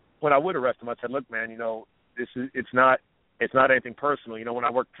I would arrest them, I said, look, man, you know, it's not anything personal. You know, when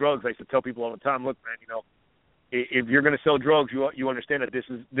I worked drugs, I used to tell people all the time, look, man, you know, if you're going to sell drugs, you understand that this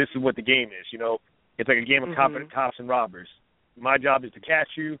is what the game is. You know, it's like a game of cops and robbers. My job is to catch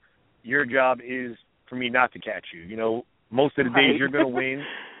you. Your job is for me not to catch you. You know, most of the days you're going to win.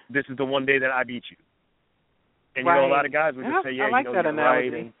 This is the one day that I beat you. And, you know, a lot of guys would just say, yeah, I like you know, that you're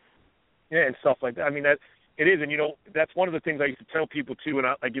analogy. right. And stuff like that. I mean, that it is. And, you know, that's one of the things I used to tell people, too, and,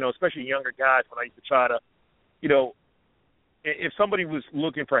 like, you know, especially younger guys, when I used to try to, you know, if somebody was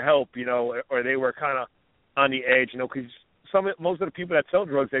looking for help, you know, or they were kind of on the edge, you know, because most of the people that sell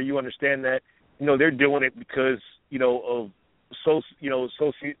drugs there, you understand that, you know, they're doing it because, you know, of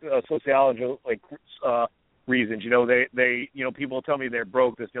sociological, like, reasons. You know, they you know, people tell me they're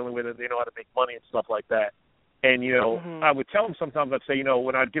broke. That's the only way that they know how to make money and stuff like that. And, you know, I would tell them sometimes, I'd say, you know,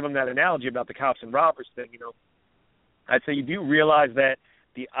 when I'd give them that analogy about the cops and robbers thing, you know, I'd say, you do realize that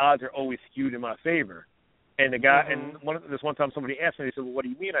the odds are always skewed in my favor. And the guy, and this one time somebody asked me, they said, well, what do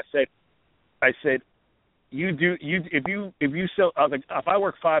you mean? I said, if you sell, I was like, if I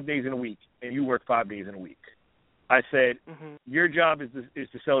work 5 days in a week and you work 5 days in a week, I said, your job is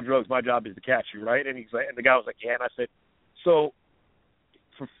to sell drugs, my job is to catch you, right? And he's like, and the guy was like, yeah. And I said, so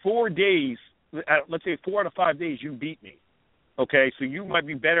for 4 days, let's say 4 out of 5 days, you beat me. Okay, so you might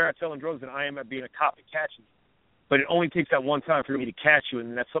be better at selling drugs than I am at being a cop and catching you. But it only takes that one time for me to catch you,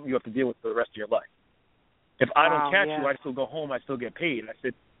 and that's something you have to deal with for the rest of your life. If I don't catch you, I still go home, I still get paid. I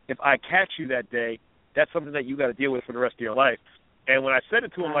said, if I catch you that day, that's something that you got to deal with for the rest of your life. And when I said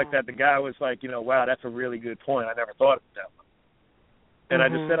it to him like that, the guy was like, you know, wow, that's a really good point. I never thought of it that way. And I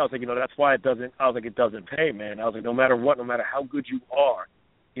just said, I was like, that's why it doesn't pay, man. I was like, no matter what, no matter how good you are,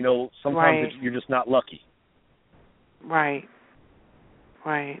 sometimes you're just not lucky. Right.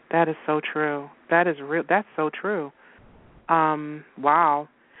 Right. That is so true. That is real. That's so true. Wow.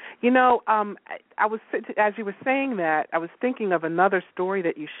 I was, as you were saying that, I was thinking of another story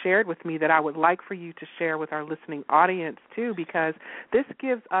that you shared with me that I would like for you to share with our listening audience too, because this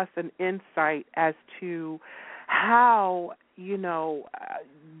gives us an insight as to how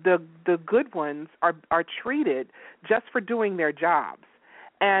the good ones are treated just for doing their jobs.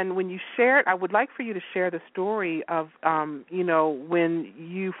 And when you share it, I would like for you to share the story of when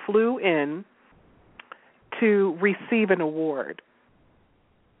you flew in to receive an award.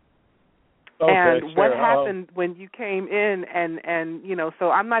 Okay, and sure. What happened when you came in and so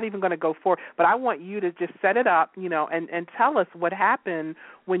I'm not even going to go forward, but I want you to just set it up, and tell us what happened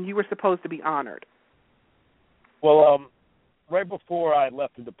when you were supposed to be honored. Well, right before I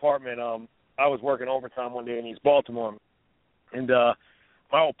left the department, I was working overtime one day in East Baltimore, and my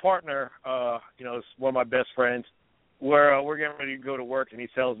old partner, is one of my best friends. We're getting ready to go to work, and he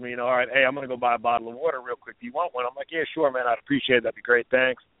tells me, all right, hey, I'm going to go buy a bottle of water real quick. Do you want one? I'm like, yeah, sure, man. I'd appreciate it. That'd be great.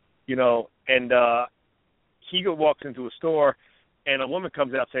 Thanks. And he walks into a store, and a woman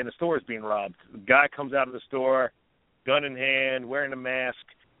comes out saying the store is being robbed. The guy comes out of the store, gun in hand, wearing a mask,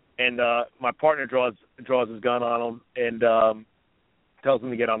 and my partner draws his gun on him and tells him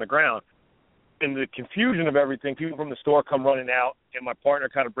to get on the ground. In the confusion of everything, people from the store come running out, and my partner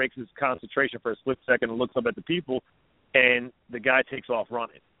kind of breaks his concentration for a split second and looks up at the people, and the guy takes off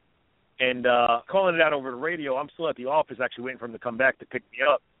running. And calling it out over the radio, I'm still at the office actually waiting for him to come back to pick me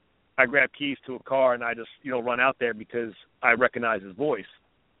up. I grab keys to a car, and I just, run out there because I recognize his voice.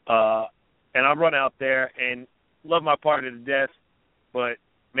 And I run out there and love my partner to death, but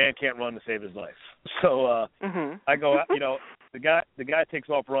man can't run to save his life. So I go out, the guy takes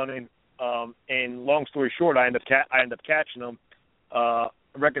off running. And long story short, I end up catching him. I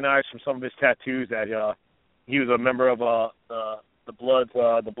recognized from some of his tattoos that he was a member of the Blood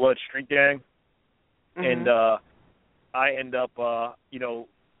Street Gang, and I end up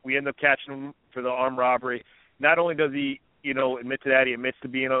we end up catching him for the armed robbery. Not only does he admit to that, he admits to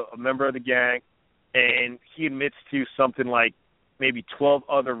being a member of the gang, and he admits to something like maybe 12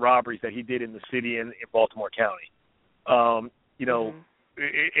 other robberies that he did in the city in Baltimore County. You're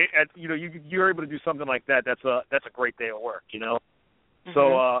able to do something like that. That's a great day of work,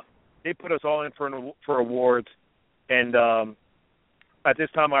 So they put us all in for awards, and at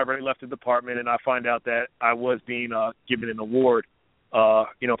this time I already left the department, and I find out that I was being given an award,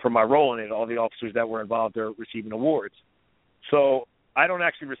 for my role in it. All the officers that were involved are receiving awards. So I don't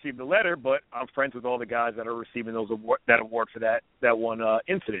actually receive the letter, but I'm friends with all the guys that are receiving that award for that one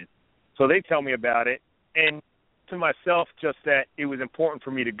incident. So they tell me about it, and to myself, just that it was important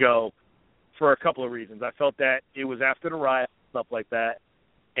for me to go for a couple of reasons. I felt that it was after the riot, stuff like that,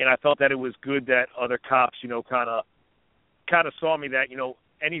 and I felt that it was good that other cops, kind of saw me that,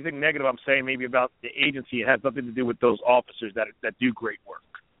 anything negative I'm saying maybe about the agency, it has nothing to do with those officers that do great work.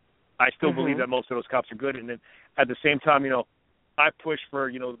 I still believe that most of those cops are good, and then at the same time, I push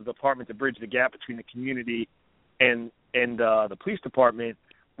for, the department to bridge the gap between the community and the police department.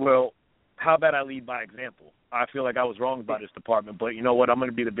 Well, how about I lead by example? I feel like I was wrong about this department, but you know what? I'm going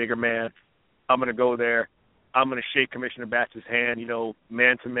to be the bigger man. I'm going to go there. I'm going to shake Commissioner Batch's hand,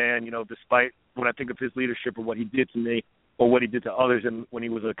 man to man, despite when I think of his leadership or what he did to me or what he did to others when he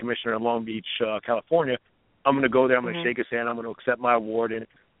was a commissioner in Long Beach, California. I'm going to go there. I'm going to shake his hand. I'm going to accept my award, and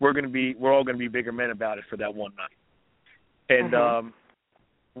we're all going to be bigger men about it for that one night. And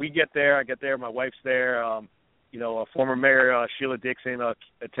we get there. I get there. My wife's there. Former Mayor Sheila Dixon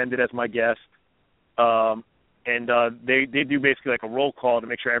attended as my guest. And they do basically like a roll call to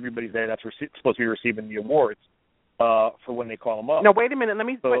make sure everybody's there that's supposed to be receiving the awards for when they call them up. No, wait a minute. Let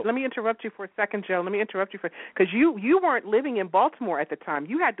me interrupt you for a second, Joe. Let me interrupt you because you weren't living in Baltimore at the time.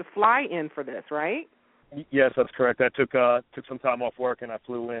 You had to fly in for this, right? Yes, that's correct. I took some time off work and I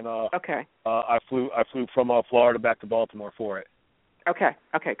flew in. Okay. I flew from Florida back to Baltimore for it. Okay.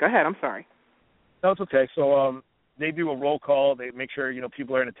 Go ahead. I'm sorry. No, it's okay. So they do a roll call. They make sure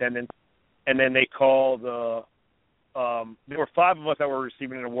people are in attendance, and then they call the. There were 5 of us that were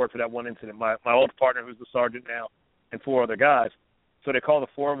receiving an award for that one incident. My old partner, who's the sergeant now, and 4 other guys. So they call the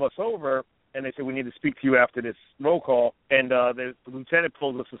 4 of us over, and they said, we need to speak to you after this roll call. And the lieutenant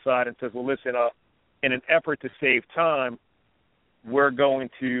pulls us aside and says, well, listen, in an effort to save time, we're going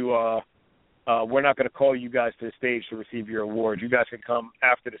to we're not going to call you guys to the stage to receive your award. You guys can come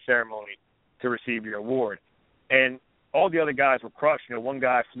after the ceremony to receive your award. And all the other guys were crushed. One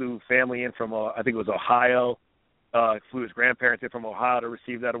guy flew family in from, I think it was Ohio, Flew his grandparents in from Ohio to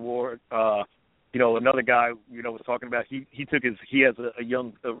receive that award. Another guy, was talking about he has a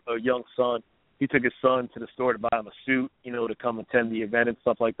young son. He took his son to the store to buy him a suit, to come attend the event and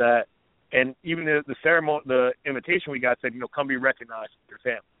stuff like that. And even the ceremony, the invitation we got said, come be recognized with your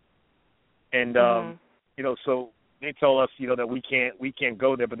family. And so they told us, that we can't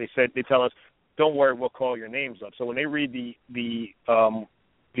go there, but they tell us, don't worry, we'll call your names up. So when they read the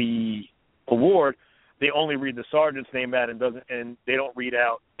award, they only read the sergeant's name out and they don't read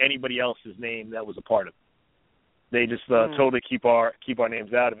out anybody else's name that was a part of it. They just totally keep our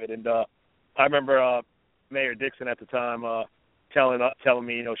names out of it. And I remember Mayor Dixon at the time telling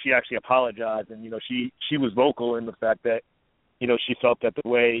me, she actually apologized, and she was vocal in the fact that she felt that the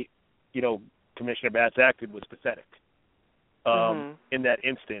way Commissioner Batts acted was pathetic in that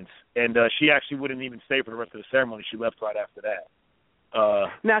instance, and she actually wouldn't even stay for the rest of the ceremony. She left right after that.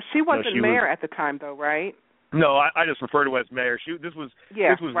 Now she wasn't mayor at the time, though, right? No, I just refer to her as mayor. This was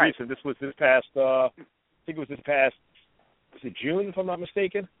right. Recent. This was this past. I think it was this past. Was it June, if I'm not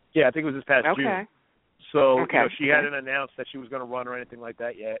mistaken? Yeah, I think it was this past June. So she hadn't announced that she was going to run or anything like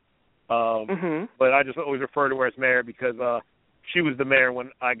that yet. But I just always refer to her as mayor because she was the mayor when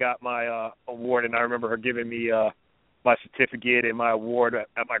I got my award, and I remember her giving me my certificate and my award at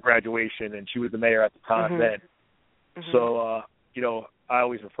my graduation, and she was the mayor at the time then. So I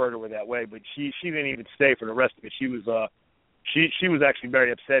always refer to her that way. But she didn't even stay for the rest of it. She was she was actually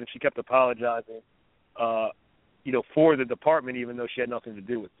very upset, and she kept apologizing, for the department, even though she had nothing to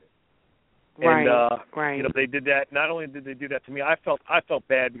do with it. Right, and they did that. Not only did they do that to me, I felt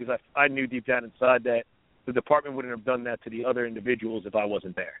bad because I knew deep down inside that the department wouldn't have done that to the other individuals if I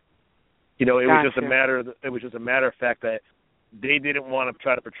wasn't there. It was just a matter of fact that they didn't want to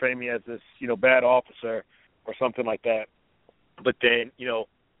try to portray me as this bad officer or something like that, but then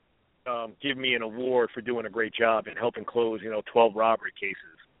give me an award for doing a great job and helping close 12 robbery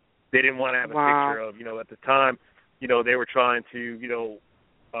cases. They didn't want to have a picture of at the time they were trying to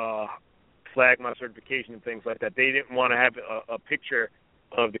flag my certification and things like that. They didn't want to have a picture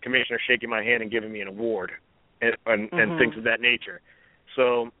of the commissioner shaking my hand and giving me an award and things of that nature.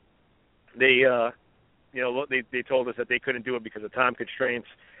 So they they told us that they couldn't do it because of time constraints,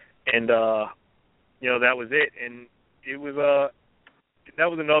 and that was it. And it was that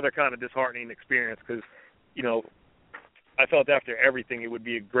was another kind of disheartening experience because I felt after everything it would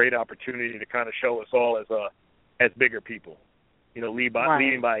be a great opportunity to kind of show us all as bigger people,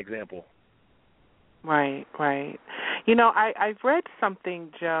 leading by example. Right. I've read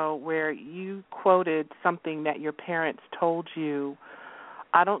something, Joe, where you quoted something that your parents told you.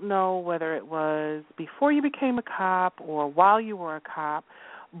 I don't know whether it was before you became a cop or while you were a cop,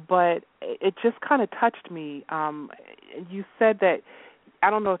 but it just kind of touched me. You said that, I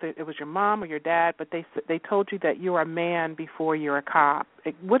don't know if it was your mom or your dad, but they told you that you're a man before you're a cop.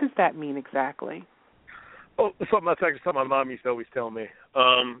 What does that mean exactly? Oh, something my mom used to always tell me.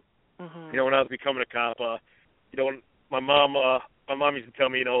 When I was becoming a cop, when my mom used to tell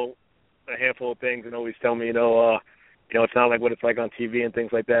me, a handful of things and always tell me, it's not like what it's like on TV and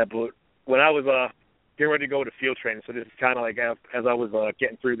things like that. But when I was getting ready to go to field training, so this is kind of like as I was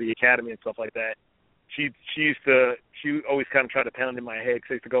getting through the academy and stuff like that, she always kind of tried to pound in my head because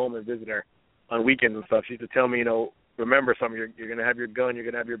I used to go home and visit her on weekends and stuff. She used to tell me, remember something, you're going to have your gun, you're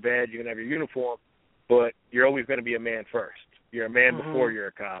going to have your badge, you're going to have your uniform, but you're always going to be a man first. You're a man before you're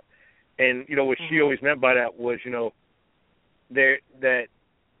a cop. And, what she always meant by that was, that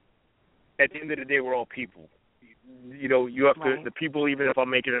at the end of the day, we're all people. You have to, the people, even if I'm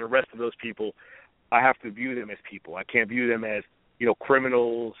making an arrest of those people, I have to view them as people. I can't view them as,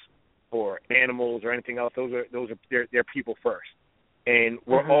 criminals or animals or anything else. They're people first. And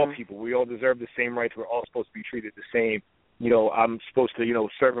we're all people. We all deserve the same rights. We're all supposed to be treated the same. I'm supposed to,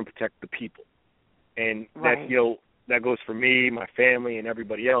 serve and protect the people. And that, that goes for me, my family, and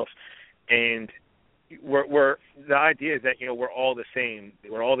everybody else. And we're the idea is that we're all the same.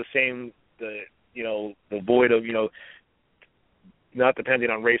 We're all the same. The void of not depending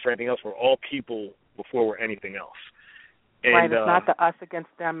on race or anything else. We're all people before we're anything else. And, it's not the us against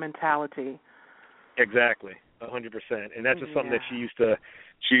them mentality. Exactly, 100%. And that's just something that she used to.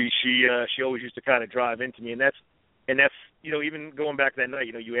 She always used to kind of drive into me, and that's even going back that night.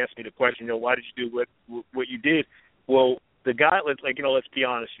 You asked me the question. Why did you do what you did? Well, the guy, let's be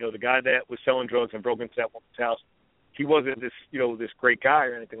honest. The guy that was selling drugs and broke into that woman's house, he wasn't this, this great guy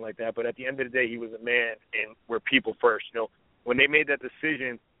or anything like that. But at the end of the day, he was a man, and we're people first. When they made that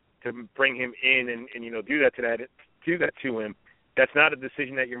decision to bring him in and do that to him, that's not a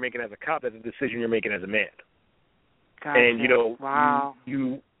decision that you're making as a cop. That's a decision you're making as a man. Gotcha. And wow.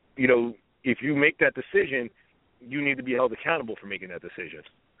 you if you make that decision, you need to be held accountable for making that decision.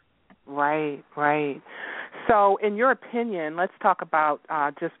 Right, right. So, in your opinion, let's talk about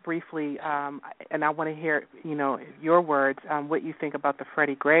just briefly, and I want to hear, your words, what you think about the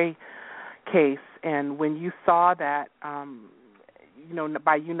Freddie Gray case, and when you saw that,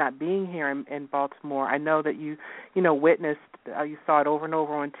 by you not being here in Baltimore, I know that you witnessed, you saw it over and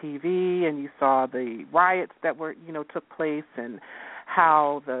over on TV, and you saw the riots that took place, and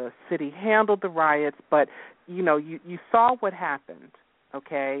how the city handled the riots, but you saw what happened.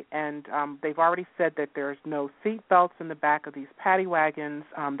 Okay, and they've already said that there's no seat belts in the back of these paddy wagons.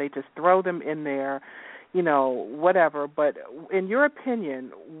 They just throw them in there, whatever. But in your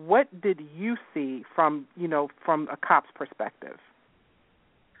opinion, what did you see from a cop's perspective?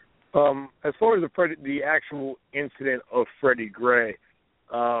 As far as the actual incident of Freddie Gray,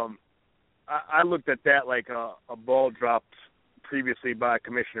 I looked at that like a ball dropped previously by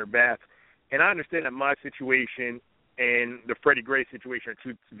Commissioner Bath, and I understand that my situation and the Freddie Gray situation are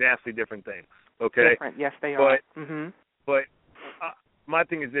two vastly different things. Okay, different, yes, they are. But my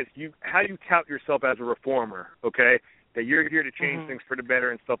thing is this: how you tout yourself as a reformer, okay? That you're here to change things for the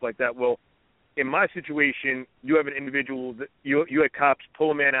better and stuff like that. Well, in my situation, you have an individual that you had cops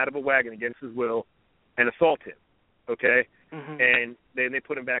pull a man out of a wagon against his will and assault him, okay? And then they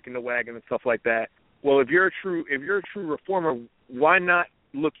put him back in the wagon and stuff like that. Well, if you're a true reformer, why not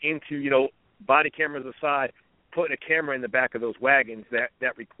look into body cameras aside, putting a camera in the back of those wagons that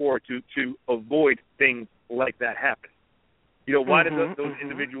record to avoid things like that happening? Why did those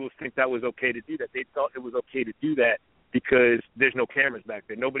individuals think that was okay to do that? They thought it was okay to do that because there's no cameras back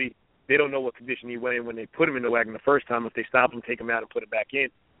there. They don't know what condition he went in when they put him in the wagon the first time. If they stop him, take him out, and put him back in,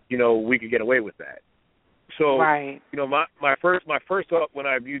 we could get away with that. So, right. My first thought when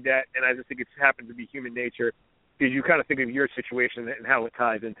I viewed that, and I just think it happens to be human nature, is you kind of think of your situation and how it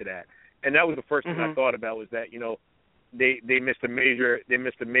ties into that. And that was the first thing I thought about, was that they missed a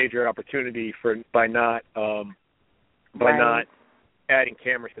major opportunity by not adding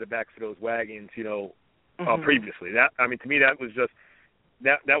cameras to the backs of those wagons previously. To me that was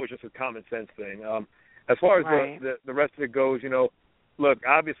just a common sense thing. As far as the rest of it goes, look,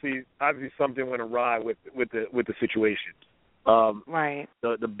 obviously something went awry with the situation.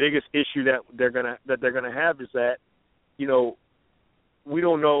 The biggest issue that they're gonna have is that we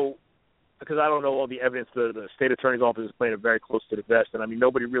don't know, because I don't know all the evidence. The state attorney's office is playing it very close to the vest, and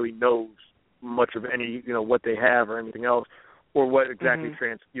nobody really knows much of any what they have or anything else, or what exactly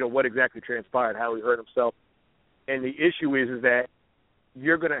transpired, how he hurt himself. And the issue is that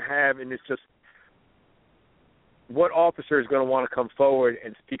you're going to have, and it's just, what officer is going to want to come forward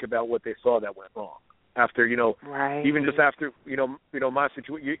and speak about what they saw that went wrong after even just after my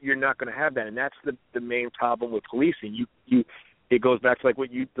situation? You're not going to have that, and that's the main problem with policing. It goes back to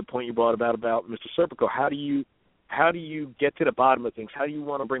the point you brought about Mr. Serpico. How do you get to the bottom of things? How do you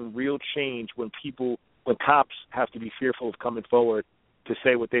want to bring real change when cops have to be fearful of coming forward to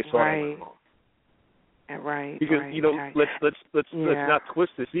say what they saw that went wrong? Right. Because let's not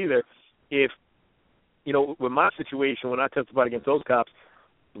twist this either. If with my situation, when I testified against those cops,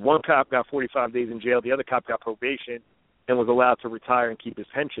 one cop got 45 days in jail, the other cop got probation and was allowed to retire and keep his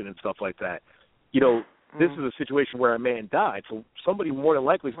pension and stuff like that. This is a situation where a man died, so somebody more than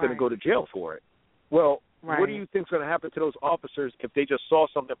likely is going to go to jail for it. Well, what do you think is going to happen to those officers if they just saw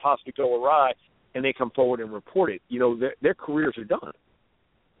something possibly go awry and they come forward and report it? Their careers are done.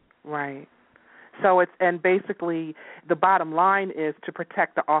 Right. So and basically the bottom line is to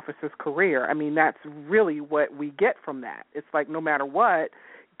protect the officer's career. That's really what we get from that. It's like, no matter what,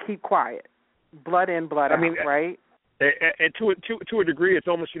 keep quiet. Blood in, blood out, right? And to a degree, it's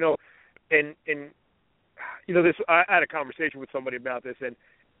almost, and this, I had a conversation with somebody about this, and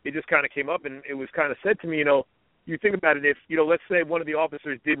it just kind of came up, and it was kind of said to me, you think about it, if, let's say one of the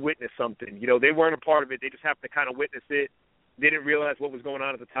officers did witness something, they weren't a part of it, they just happened to kind of witness it, they didn't realize what was going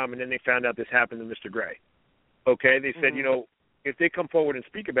on at the time, and then they found out this happened to Mr. Gray. Okay, they said, if they come forward and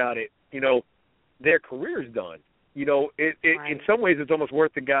speak about it, their career's done. In some ways it's almost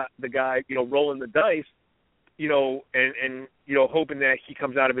worth the guy, rolling the dice, and hoping that he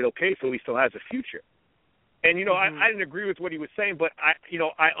comes out of it okay, so he still has a future. And, I didn't agree with what he was saying, but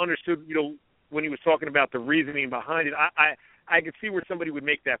I understood, when he was talking about the reasoning behind it, I could see where somebody would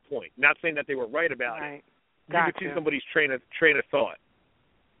make that point. Not saying that they were right about it. You could see somebody's train of thought.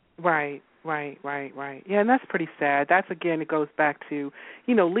 Right. Yeah, and that's pretty sad. That's, again, it goes back to,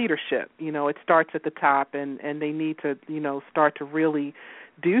 leadership. It starts at the top, and they need to, start to really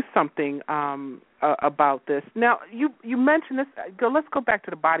do something about this. Now, you mentioned this. Let's go back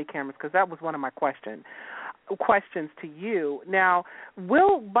to the body cameras, because that was one of my questions. questions to you. Now,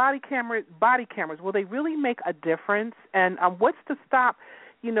 will body cameras, will they really make a difference? And what's to stop,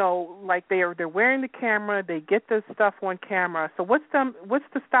 like they're wearing the camera, they get this stuff on camera. So what's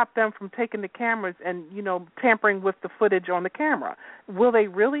to stop them from taking the cameras and, tampering with the footage on the camera? Will they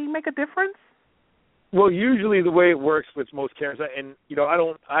really make a difference? Well, usually the way it works with most cameras, and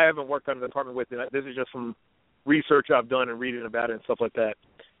I haven't worked on the department with it. This is just some research I've done and reading about it and stuff like that.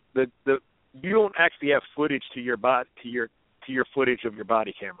 You don't actually have footage to your body, to your footage of your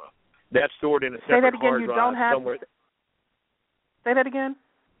body camera. That's stored in a separate hard drive somewhere. Say that again.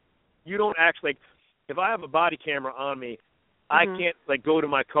 You don't actually, if I have a body camera on me, I can't go to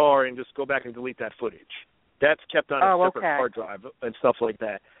my car and just go back and delete that footage. That's kept on a separate hard drive and stuff like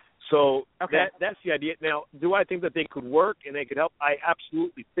that. So that's the idea. Now, do I think that they could work and they could help? I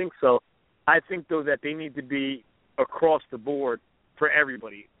absolutely think so. I think, though, that they need to be across the board for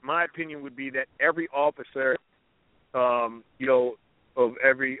everybody. My opinion would be that every officer, of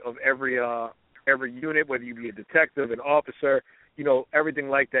every unit, whether you be a detective, an officer, everything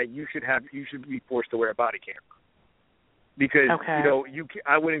like that, you should be forced to wear a body camera. Because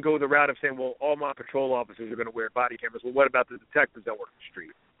I wouldn't go the route of saying, well, all my patrol officers are going to wear body cameras. Well, what about the detectives that work the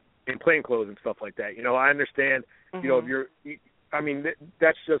street in plain clothes and stuff like that? I understand. If you're,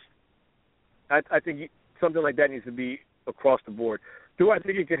 that's just. I think something like that needs to be across the board. Do I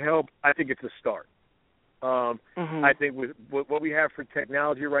think it can help? I think it's a start. I think with what we have for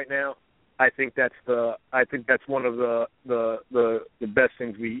technology right now, I think that's one of the best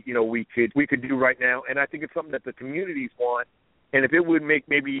things we could do right now, and I think it's something that the communities want. And if it would make,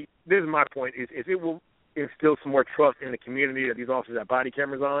 maybe this is my point, is if it will instill some more trust in the community that these officers have body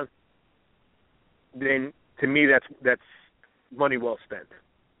cameras on, then to me that's money well spent.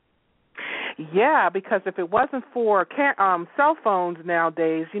 Yeah, because if it wasn't for cell phones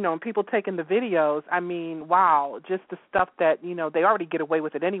nowadays, and people taking the videos, wow, just the stuff that, they already get away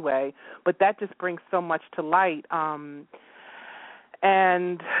with it anyway, but that just brings so much to light. And,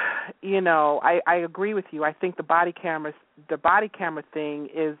 I agree with you. I think the body camera thing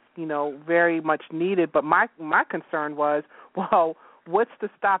is, very much needed, but my concern was, well, what's to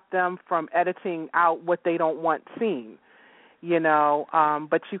stop them from editing out what they don't want seen?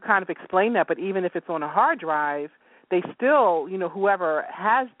 But you kind of explained that. But even if it's on a hard drive, they still, whoever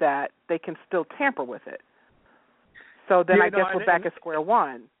has that, they can still tamper with it. So then I guess we're back at square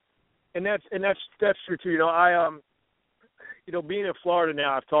one. And that's true too. I being in Florida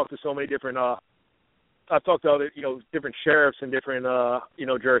now, I've talked to so many different. I've talked to other, different sheriffs in different,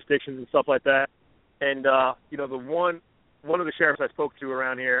 jurisdictions and stuff like that. And the one of the sheriffs I spoke to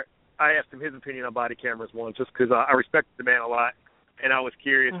around here, I asked him his opinion on body cameras once, just because I respected the man a lot, and I was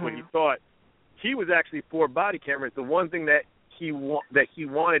curious what he thought. He was actually for body cameras. The one thing that he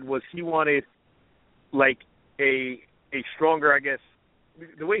wanted was like a stronger, I guess.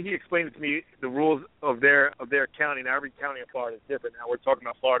 The way he explained it to me, the rules of their county. Now every county in Florida is different. Now we're talking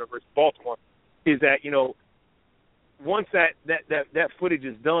about Florida versus Baltimore. Is that once that footage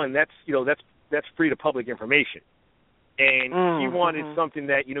is done, that's free to public information. And he wanted something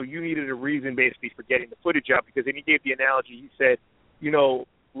that, you needed a reason basically for getting the footage out, because then he gave the analogy. He said,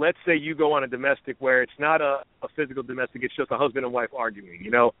 let's say you go on a domestic where it's not a physical domestic, it's just a husband and wife arguing.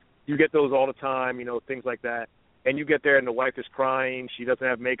 You get those all the time, things like that. And you get there and the wife is crying, she doesn't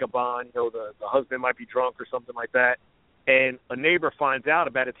have makeup on, the husband might be drunk or something like that. And a neighbor finds out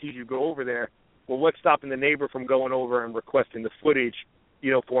about it, sees you go over there. Well, what's stopping the neighbor from going over and requesting the footage,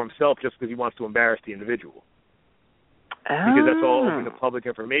 for himself just because he wants to embarrass the individual? Because that's all open to public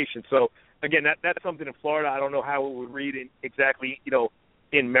information. So, again, that's something in Florida. I don't know how it would read exactly,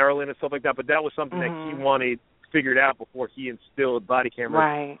 in Maryland and stuff like that, but that was something that he wanted figured out before he instilled body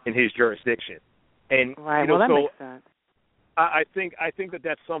cameras in his jurisdiction. And, that makes sense. I think that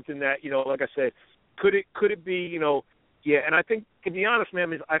that's something that, like I said, could it be, and I think, to be honest,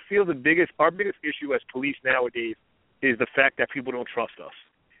 man, I feel our biggest issue as police nowadays is the fact that people don't trust us.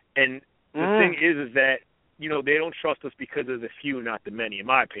 And the thing is that, they don't trust us because of the few, not the many, in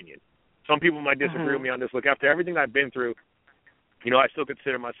my opinion. Some people might disagree with me on this. Look, after everything I've been through, I still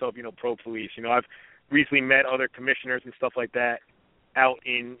consider myself, pro-police. I've recently met other commissioners and stuff like that out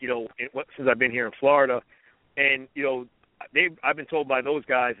since I've been here in Florida. And, I've been told by those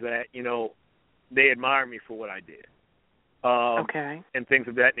guys that, they admire me for what I did. And things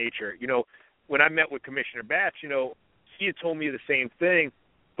of that nature. When I met with Commissioner Batch, he had told me the same thing,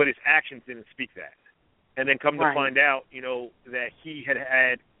 but his actions didn't speak that. And then come to find out, that he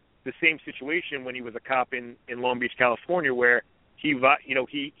had the same situation when he was a cop in Long Beach, California, where he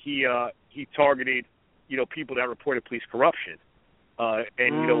targeted, people that reported police corruption,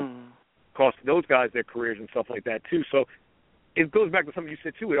 and costing those guys their careers and stuff like that too. So it goes back to something you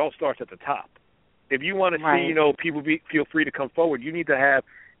said too. It all starts at the top. If you want to see, people feel free to come forward, you need to have,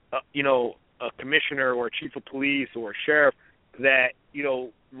 a commissioner or a chief of police or a sheriff that,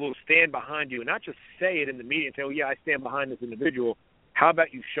 will stand behind you and not just say it in the media and say, oh, yeah, I stand behind this individual. How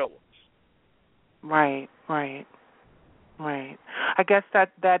about you show us? Right. I guess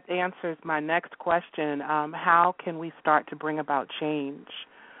that answers my next question. How can we start to bring about change?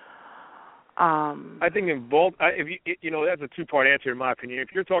 I think in Baltimore, that's a two-part answer in my opinion.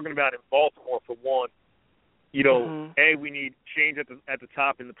 If you're talking about in Baltimore, for one, we need change at the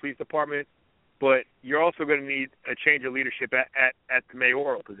top in the police department, but you're also going to need a change of leadership at the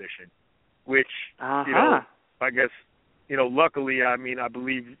mayoral position, which, I guess, luckily, I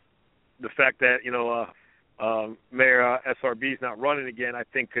believe the fact that, Mayor SRB is not running again, I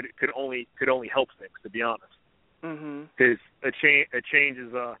think could only help things, to be honest. Because a change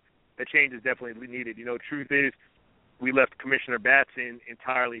is definitely needed. Truth is, we left Commissioner Batts in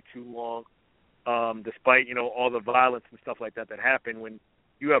entirely too long, despite, all the violence and stuff like that happened. When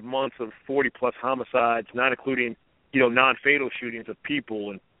you have months of 40-plus homicides, not including, non-fatal shootings of people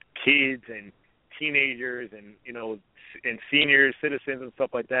and kids and teenagers and, and seniors, citizens and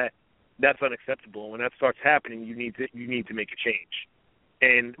stuff like that, that's unacceptable. When that starts happening, you need to make a change.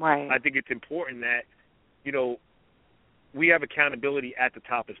 And I think it's important that, we have accountability at the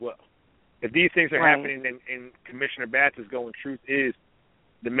top as well. If these things are happening and Commissioner Batts is going, truth is,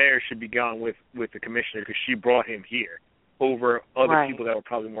 the mayor should be gone with the commissioner because she brought him here over other people that were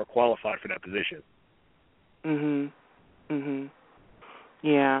probably more qualified for that position.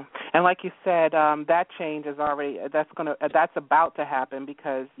 Yeah, and like you said, that change is that's about to happen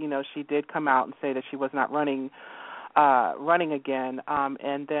because she did come out and say that she was not running again,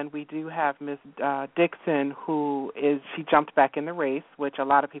 and then we do have Ms. Dixon, she jumped back in the race, which a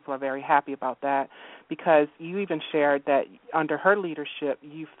lot of people are very happy about that, because you even shared that under her leadership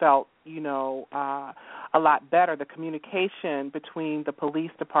you felt, a lot better. The communication between the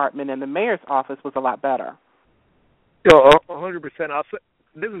police department and the mayor's office was a lot better. 100%.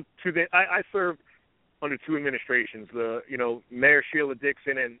 This is two things. I served under two administrations, Mayor Sheila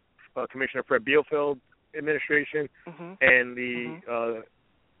Dixon and Commissioner Fred Bielfeld administration, and the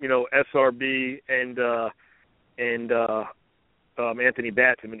SRB and Anthony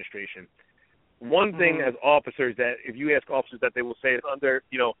Batts administration. One thing as officers that if you ask officers that they will say is under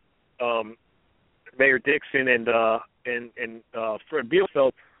Mayor Dixon and Fred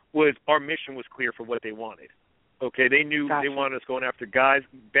Bielfeld was our mission was clear for what they wanted. Okay, they knew they wanted us going after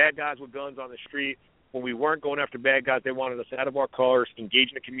bad guys with guns on the street. When we weren't going after bad guys, they wanted us out of our cars,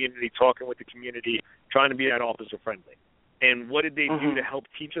 engaging the community, talking with the community, trying to be that officer friendly. And what did they do to help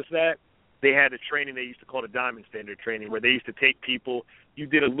teach us that? They had a training they used to call the Diamond Standard training, where they used to take people. You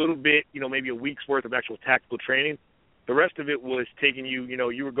did a little bit, maybe a week's worth of actual tactical training. The rest of it was taking you,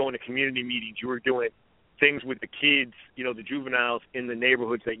 you were going to community meetings. You were doing things with the kids, the juveniles in the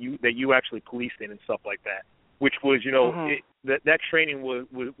neighborhoods that you actually policed in and stuff like that, which was, that training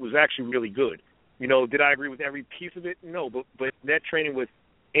was actually really good. Did I agree with every piece of it? No, but that training was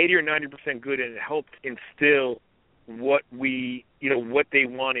 80 or 90% good, and it helped instill what what they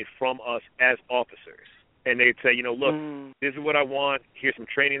wanted from us as officers. And they'd say, look, this is what I want. Here's some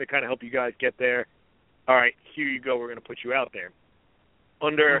training to kind of help you guys get there. All right, here you go. We're going to put you out there.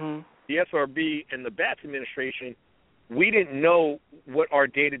 Under the SRB and the Batts administration, we didn't know what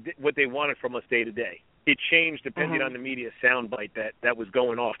what they wanted from us day to day. It changed depending on the media soundbite that was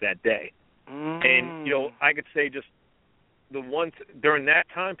going off that day. And, I could say just during that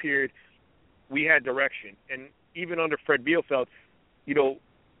time period, we had direction. And even under Fred Bielfeld,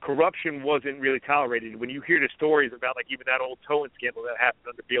 corruption wasn't really tolerated. When you hear the stories about, like, even that old towing scandal that happened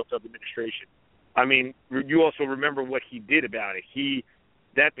under Bielfeld administration, I mean, you also remember what he did about it. He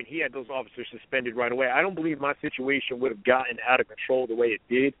had those officers suspended right away. I don't believe my situation would have gotten out of control the way it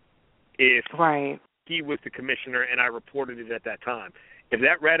did if he was the commissioner and I reported it at that time. If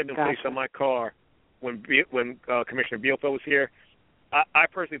that rat had been placed on my car when Commissioner Bielfeld was here, I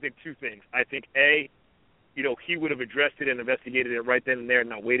personally think two things. I think, A, he would have addressed it and investigated it right then and there and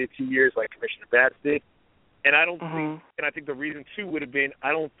not waited 2 years like Commissioner Batts did. And I don't think, and I think the reason, too, would have been,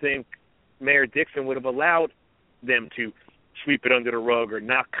 I don't think Mayor Dixon would have allowed them to sweep it under the rug or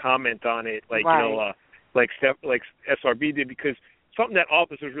not comment on it like SRB did, because something that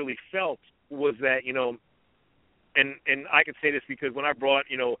officers really felt was that, and I can say this because when I brought,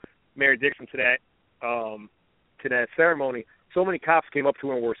 Mayor Dixon to that ceremony, so many cops came up to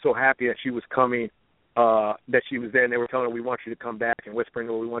her and were so happy that she was coming, that she was there, and they were telling her, we want you to come back, and whispering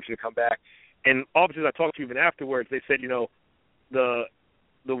to her, we want you to come back. And officers I talked to even afterwards, they said,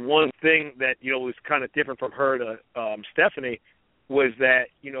 the one thing that, you know, was kind of different from her to Stephanie was that,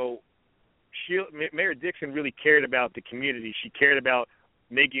 you know, Mayor Dixon really cared about the community. She cared about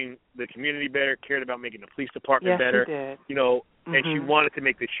making the community better, cared about making the police department better. She did. You know, and she wanted to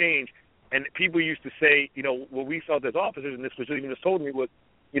make the change. And people used to say, you know, what we felt as officers, and this was even just told me, was,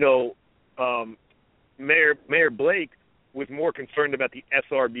 you know, Mayor Blake was more concerned about the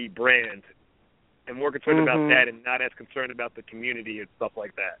SRB brand and more concerned about that and not as concerned about the community and stuff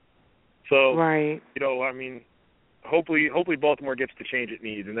like that. So, you know, I mean, hopefully Baltimore gets the change it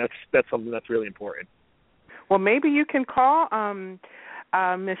needs, and that's something that's really important. Well, maybe you can call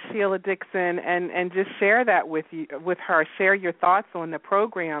Miss Sheila Dixon and just share that with her. Share your thoughts on the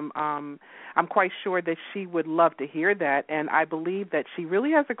program. I'm quite sure that she would love to hear that, and I believe that she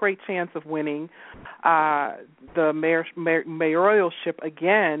really has a great chance of winning the mayoralship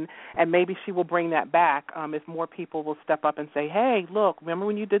again, and maybe she will bring that back if more people will step up and say, hey, look, remember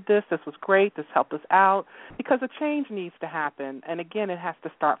when you did this? This was great. This helped us out, because a change needs to happen, and again, it has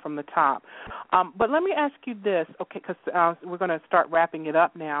to start from the top. But let me ask you this, okay, because we're going to start wrapping it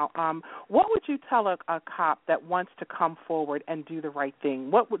up now. What would you tell a cop that wants to come forward and do the right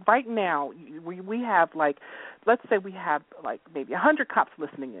thing? What would, right now, we have, like, let's say we have like maybe 100 cops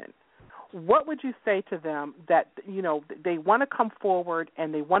listening in. What would you say to them that, you know, they want to come forward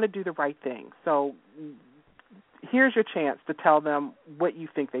and they want to do the right thing? So here's your chance to tell them what you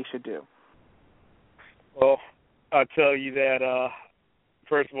think they should do. Well, I'll tell you that,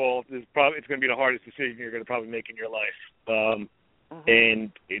 first of all, it's going to be the hardest decision you're going to probably make in your life.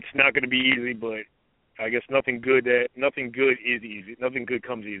 And it's not going to be easy, but I guess nothing good is easy. Nothing good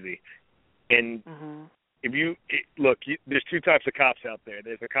comes easy. And if you look, there's two types of cops out there.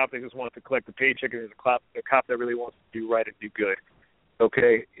 There's a cop that just wants to collect the paycheck, and there's a cop that really wants to do right and do good.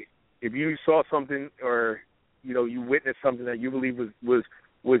 Okay, if you saw something, or you know, you witnessed something that you believe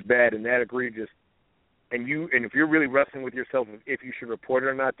was bad and that egregious, and if you're really wrestling with yourself if you should report it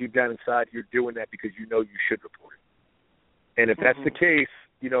or not, deep down inside you're doing that because you know you should report it. And if that's the case,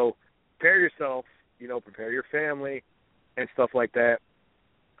 you know, prepare yourself, you know, prepare your family and stuff like that.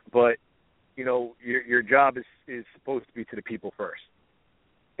 But you know, your job is supposed to be to the people first.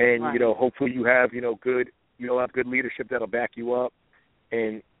 And, you know, hopefully you have, you know, good leadership that'll back you up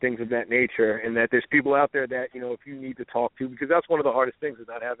and things of that nature, and that there's people out there that, you know, if you need to talk to, because that's one of the hardest things is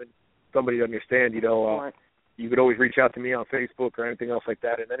not having somebody to understand, you know, you could always reach out to me on Facebook or anything else like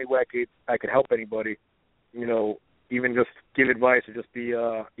that. And any way I could help anybody, you know, even just give advice or just be,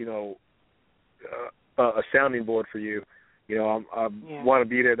 you know, a sounding board for you. You know, I want to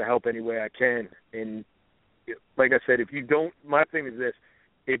be there to help any way I can. And like I said, my thing is this,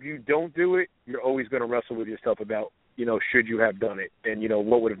 if you don't do it, you're always going to wrestle with yourself about, you know, should you have done it? And, you know,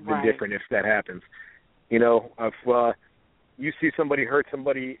 what would have been different if that happens? You know, if you see somebody hurt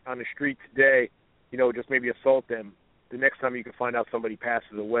somebody on the street today, you know, just maybe assault them, the next time you can find out somebody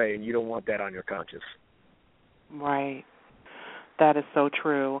passes away, and you don't want that on your conscience. Right. That is so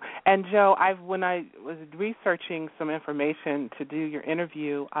true. And, Joe, when I was researching some information to do your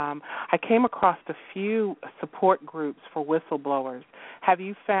interview, I came across a few support groups for whistleblowers. Have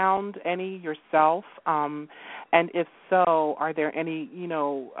you found any yourself? And if so, are there any, you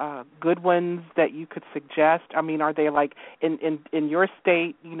know, good ones that you could suggest? I mean, are they like in your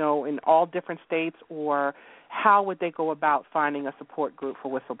state, you know, in all different states, or how would they go about finding a support group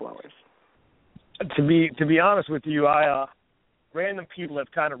for whistleblowers? To be honest with you, random people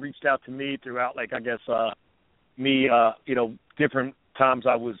have kind of reached out to me throughout, like, I guess, you know, different times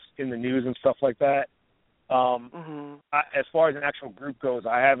I was in the news and stuff like that. As far as an actual group goes,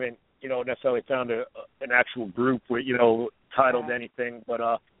 I haven't, you know, necessarily found an actual group with, you know, titled anything, but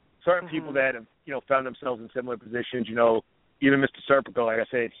certain people that have, you know, found themselves in similar positions, you know, even Mr. Serpico, like I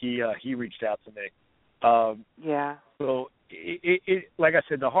said, he reached out to me. So, it like I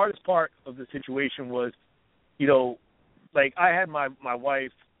said, the hardest part of the situation was, you know, like, I had my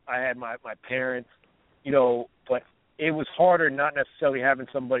wife, I had my parents, you know, but it was harder not necessarily having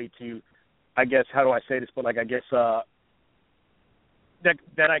somebody to, I guess, how do I say this, but, like, I guess,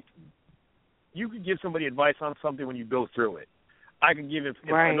 you could give somebody advice on something when you go through it. I could give, if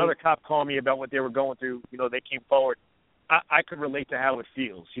another cop called me about what they were going through, you know, they came forward, I could relate to how it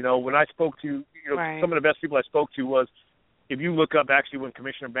feels. You know, when I spoke to, you know, some of the best people I spoke to was, if you look up actually when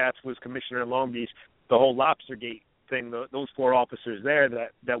Commissioner Batts was commissioner in Long Beach, the whole Lobster Gate thing, those 4 officers there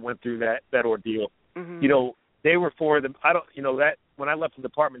that went through that ordeal, you know, they were for them. I don't, you know, that when I left the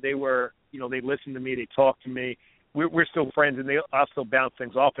department, they were, you know, they listened to me, they talked to me. We're still friends, and I'll still bounce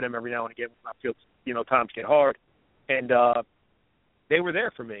things off of them every now and again when I feel, you know, times get hard. And they were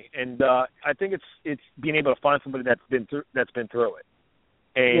there for me, and I think it's being able to find somebody that's been through it.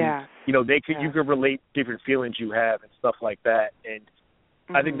 and you can relate different feelings you have and stuff like that. And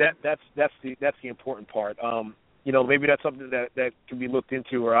I think that's the important part. Maybe that's something that can be looked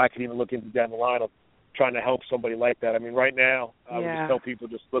into, or I can even look into down the line of trying to help somebody like that. I mean, right now, I would just tell people,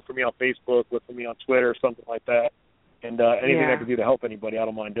 just look for me on Facebook, look for me on Twitter, something like that. And anything I can do to help anybody, I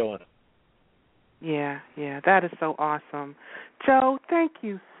don't mind doing it. Yeah, that is so awesome. Joe, thank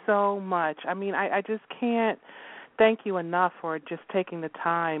you so much. I mean, I just can't thank you enough for just taking the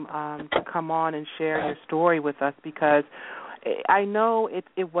time to come on and share your story with us, because I know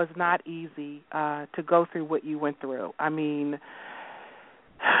it was not easy to go through what you went through. I mean,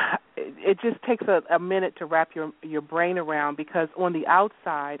 it just takes a minute to wrap your brain around, because on the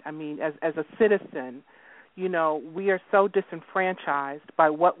outside, I mean, as a citizen, we are so disenfranchised by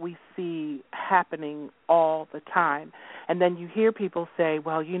what we see happening all the time. And then you hear people say,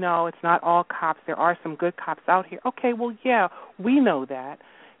 well, it's not all cops. There are some good cops out here. Okay, well, yeah, we know that.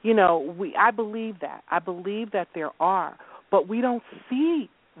 I believe that. I believe that there are. But we don't see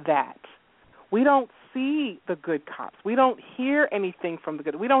that. We don't see the good cops. We don't hear anything from the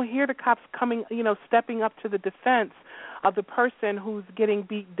good. We don't hear the cops coming, stepping up to the defense of the person who's getting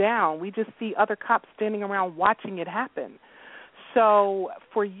beat down. We just see other cops standing around watching it happen. So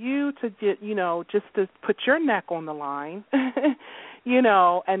for you to get, just to put your neck on the line, and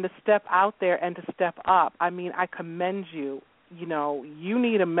to step out there and to step up, I mean, I commend you. You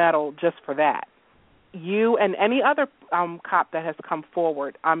need a medal just for that. You and any other cop that has come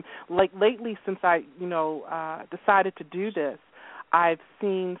forward. Like lately, since I, decided to do this, I've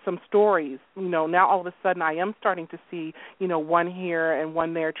seen some stories. Now all of a sudden I am starting to see, one here and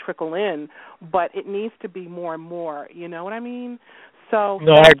one there trickle in, but it needs to be more and more. You know what I mean? So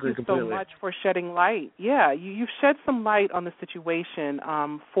I agree completely. So much for shedding light. Yeah, you've shed some light on the situation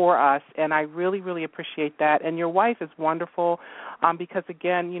for us, and I really, really appreciate that. And your wife is wonderful because,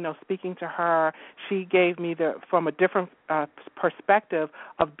 again, speaking to her, she gave me from a different perspective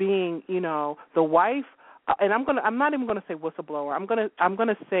of being, the wife. And I'm not even gonna say whistleblower. I'm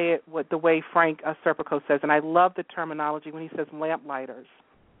gonna say it the way Frank Serpico says, and I love the terminology when he says lamplighters.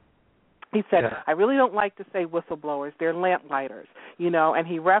 He said, I really don't like to say whistleblowers. They're lamplighters, and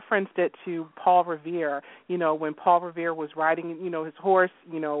he referenced it to Paul Revere, when Paul Revere was riding, his horse,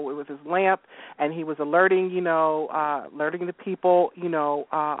 it was his lamp, and he was alerting the people,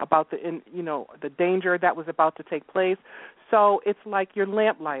 about the danger that was about to take place. So it's like you're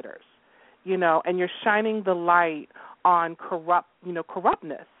lamplighters, and you're shining the light on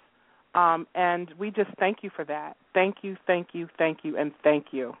corruptness. And we just thank you for that. Thank you, and thank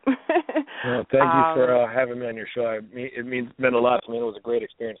you. Well, thank you for having me on your show. It meant a lot to me. It was a great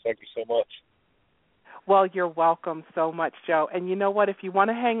experience. Thank you so much. Well, you're welcome so much, Joe. And you know what? If you want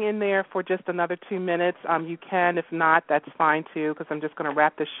to hang in there for just another 2 minutes, you can. If not, that's fine, too, because I'm just going to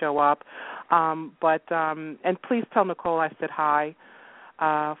wrap this show up. And please tell Nicole I said hi.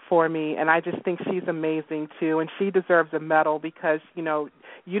 For me, and I just think she's amazing too, and she deserves a medal because you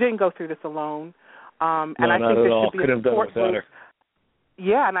didn't go through this alone. And no, I not think at there all. should be Couldn't a have done support it without group. her.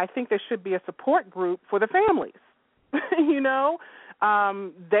 Yeah, and I think there should be a support group for the families.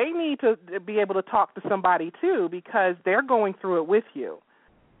 They need to be able to talk to somebody too because they're going through it with you.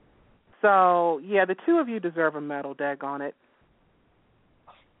 So yeah, the two of you deserve a medal. Daggone it.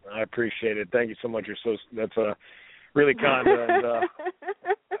 I appreciate it. Thank you so much. That's really kind, and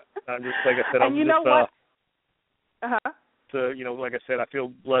I'm just like I said. And what? Like I said, I feel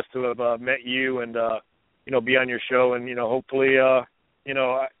blessed to have met you and be on your show, and hopefully,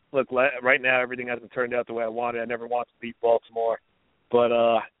 look, right now everything hasn't turned out the way I wanted. I never wanted to beat Baltimore, but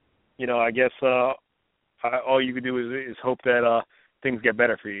I guess all you can do is hope that things get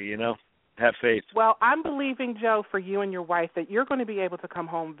better for you. Have faith. Well, I'm believing, Joe, for you and your wife that you're going to be able to come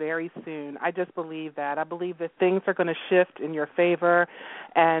home very soon. I just believe that. I believe that things are going to shift in your favor,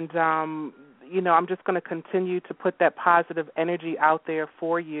 and, I'm just going to continue to put that positive energy out there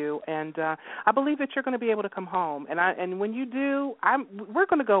for you, and I believe that you're going to be able to come home. And when you do, we're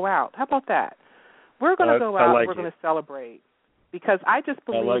going to go out. How about that? We're going to go out and we're going to celebrate. Because I just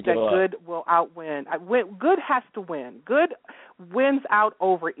believe that good will outwin. Good has to win. Good wins out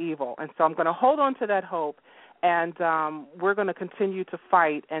over evil. And so I'm going to hold on to that hope, and we're going to continue to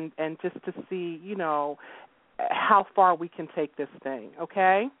fight and just to see, how far we can take this thing,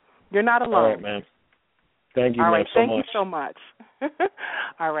 okay? You're not alone. All right, man. Thank you, All right, man, so thank much. you so much.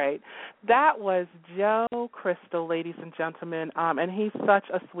 All right. That was Joe Crystal, ladies and gentlemen, and he's such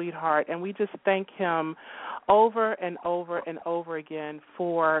a sweetheart, and we just thank him over and over and over again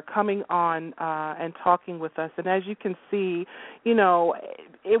for coming on and talking with us. And as you can see,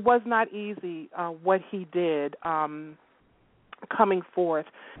 it was not easy what he did. coming forth,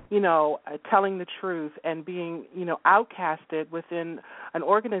 telling the truth and being, outcasted within an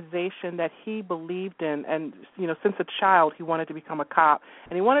organization that he believed in. And, since a child, he wanted to become a cop.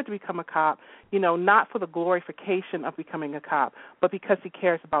 And he wanted to become a cop, not for the glorification of becoming a cop, but because he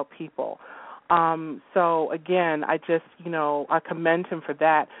cares about people. So, again, I just, I commend him for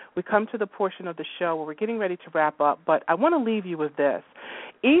that. We come to the portion of the show where we're getting ready to wrap up, but I want to leave you with this.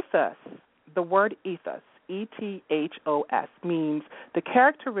 Ethos, the word ethos, E-T-H-O-S, means the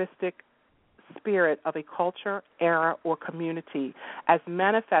characteristic spirit of a culture, era, or community as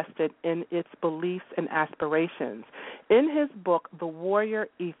manifested in its beliefs and aspirations. In his book, The Warrior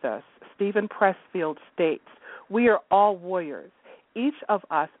Ethos, Stephen Pressfield states, "We are all warriors. Each of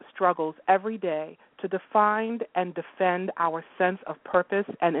us struggles every day to define and defend our sense of purpose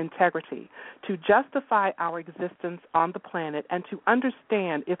and integrity, to justify our existence on the planet, and to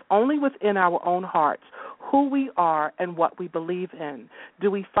understand, if only within our own hearts, who we are and what we believe in.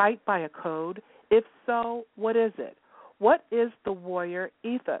 Do we fight by a code? If so, what is it? What is the warrior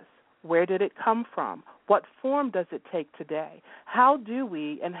ethos? Where did it come from? What form does it take today? How do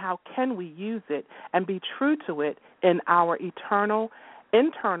we and how can we use it and be true to it in our internal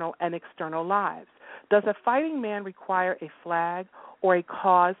and external lives? Does a fighting man require a flag or a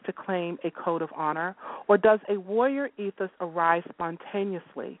cause to claim a code of honor? Or does a warrior ethos arise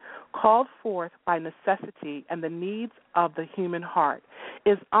spontaneously, called forth by necessity and the needs of the human heart?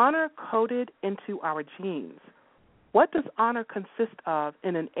 Is honor coded into our genes? What does honor consist of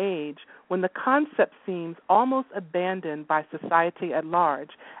in an age when the concept seems almost abandoned by society at large,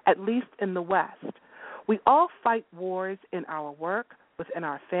 at least in the West? We all fight wars in our work, within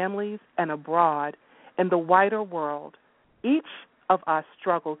our families, and abroad in the wider world. Each of us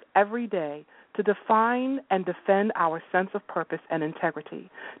struggles every day to define and defend our sense of purpose and integrity,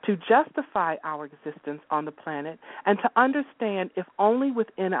 to justify our existence on the planet, and to understand, if only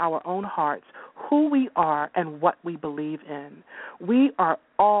within our own hearts, who we are and what we believe in. We are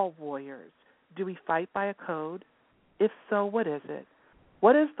all warriors. Do we fight by a code? If so, what is it?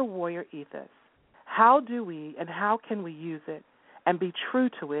 What is the warrior ethos? How do we and how can we use it and be true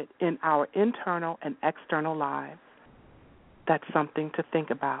to it in our internal and external lives? That's something to think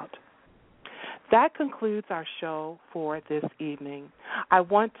about. That concludes our show for this evening. I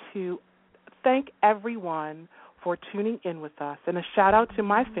want to thank everyone for tuning in with us, and a shout-out to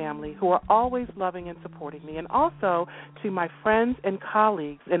my family who are always loving and supporting me, and also to my friends and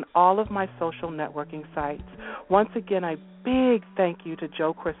colleagues in all of my social networking sites. Once again, a big thank you to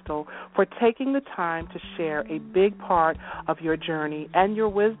Joe Crystal for taking the time to share a big part of your journey and your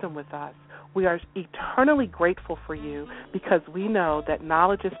wisdom with us. We are eternally grateful for you because we know that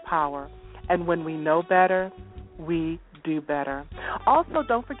knowledge is power, and when we know better, we do better. Also,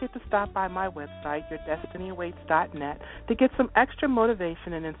 don't forget to stop by my website, yourdestinyawaits.net, to get some extra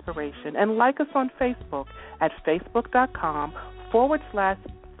motivation and inspiration, and like us on Facebook at facebook.com/A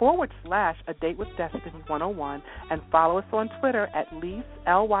Date with Destiny 101, and follow us on Twitter at Lyse,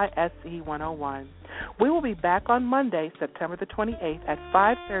 LYSE 101. We will be back on Monday, September the 28th at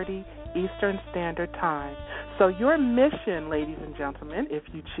 5:30 Eastern Standard Time. So your mission, ladies and gentlemen, if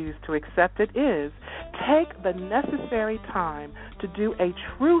you choose to accept it, is take the necessary time to do a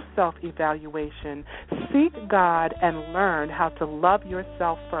true self-evaluation, seek God, and learn how to love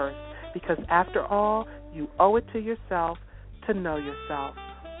yourself first, because after all, you owe it to yourself to know yourself.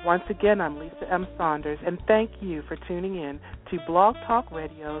 Once again, I'm Lisa M. Saunders, and thank you for tuning in to Blog Talk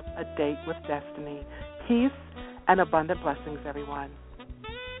Radio's A Date with Destiny. Peace and abundant blessings, everyone.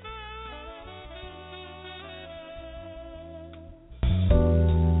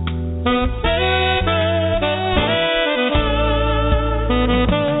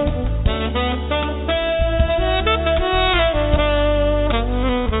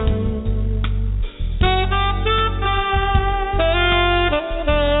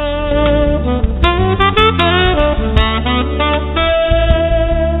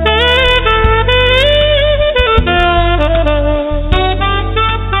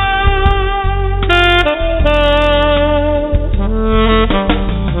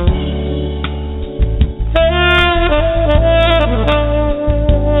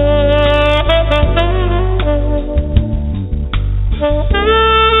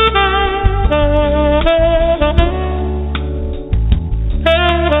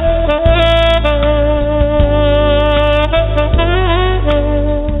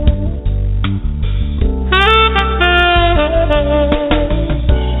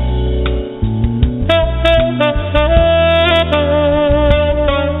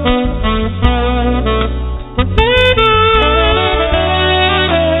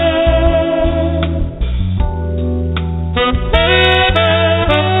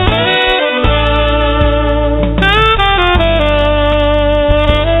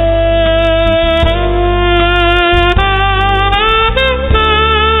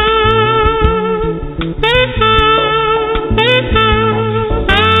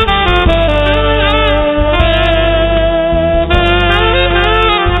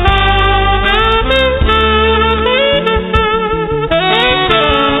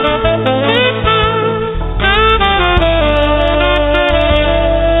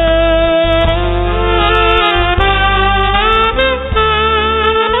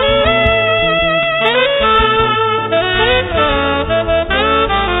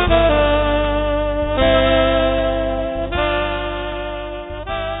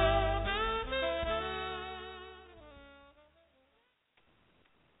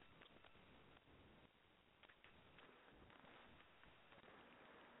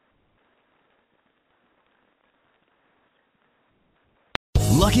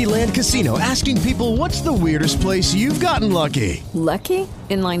 Lucky Land Casino, asking people, what's the weirdest place you've gotten lucky? Lucky?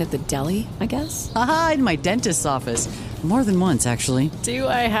 In line at the deli, I guess? Aha, in my dentist's office. More than once, actually. Do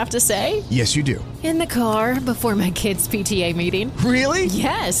I have to say? Yes, you do. In the car before my kids' PTA meeting. Really?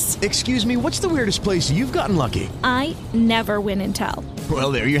 Yes. Excuse me, what's the weirdest place you've gotten lucky? I never win and tell.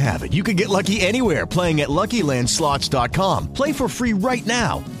 Well, there you have it. You can get lucky anywhere, playing at LuckyLandSlots.com. Play for free right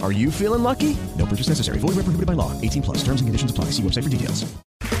now. Are you feeling lucky? No purchase necessary. Void where prohibited by law. 18 plus. Terms and conditions apply. See website for details.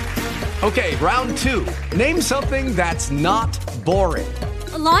 Okay, round two. Name something that's not boring.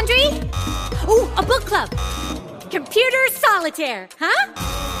 A laundry? Ooh, a book club. Computer solitaire, huh?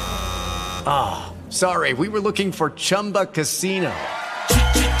 Ah, sorry, we were looking for Chumba Casino.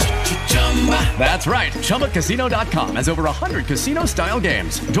 That's right, ChumbaCasino.com has over 100 casino-style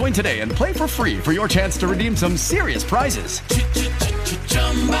games. Join today and play for free for your chance to redeem some serious prizes.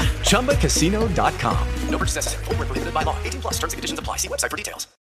 ChumbaCasino.com. No purchase necessary. Void where prohibited by law. 18 plus. Terms and conditions apply. See website for details.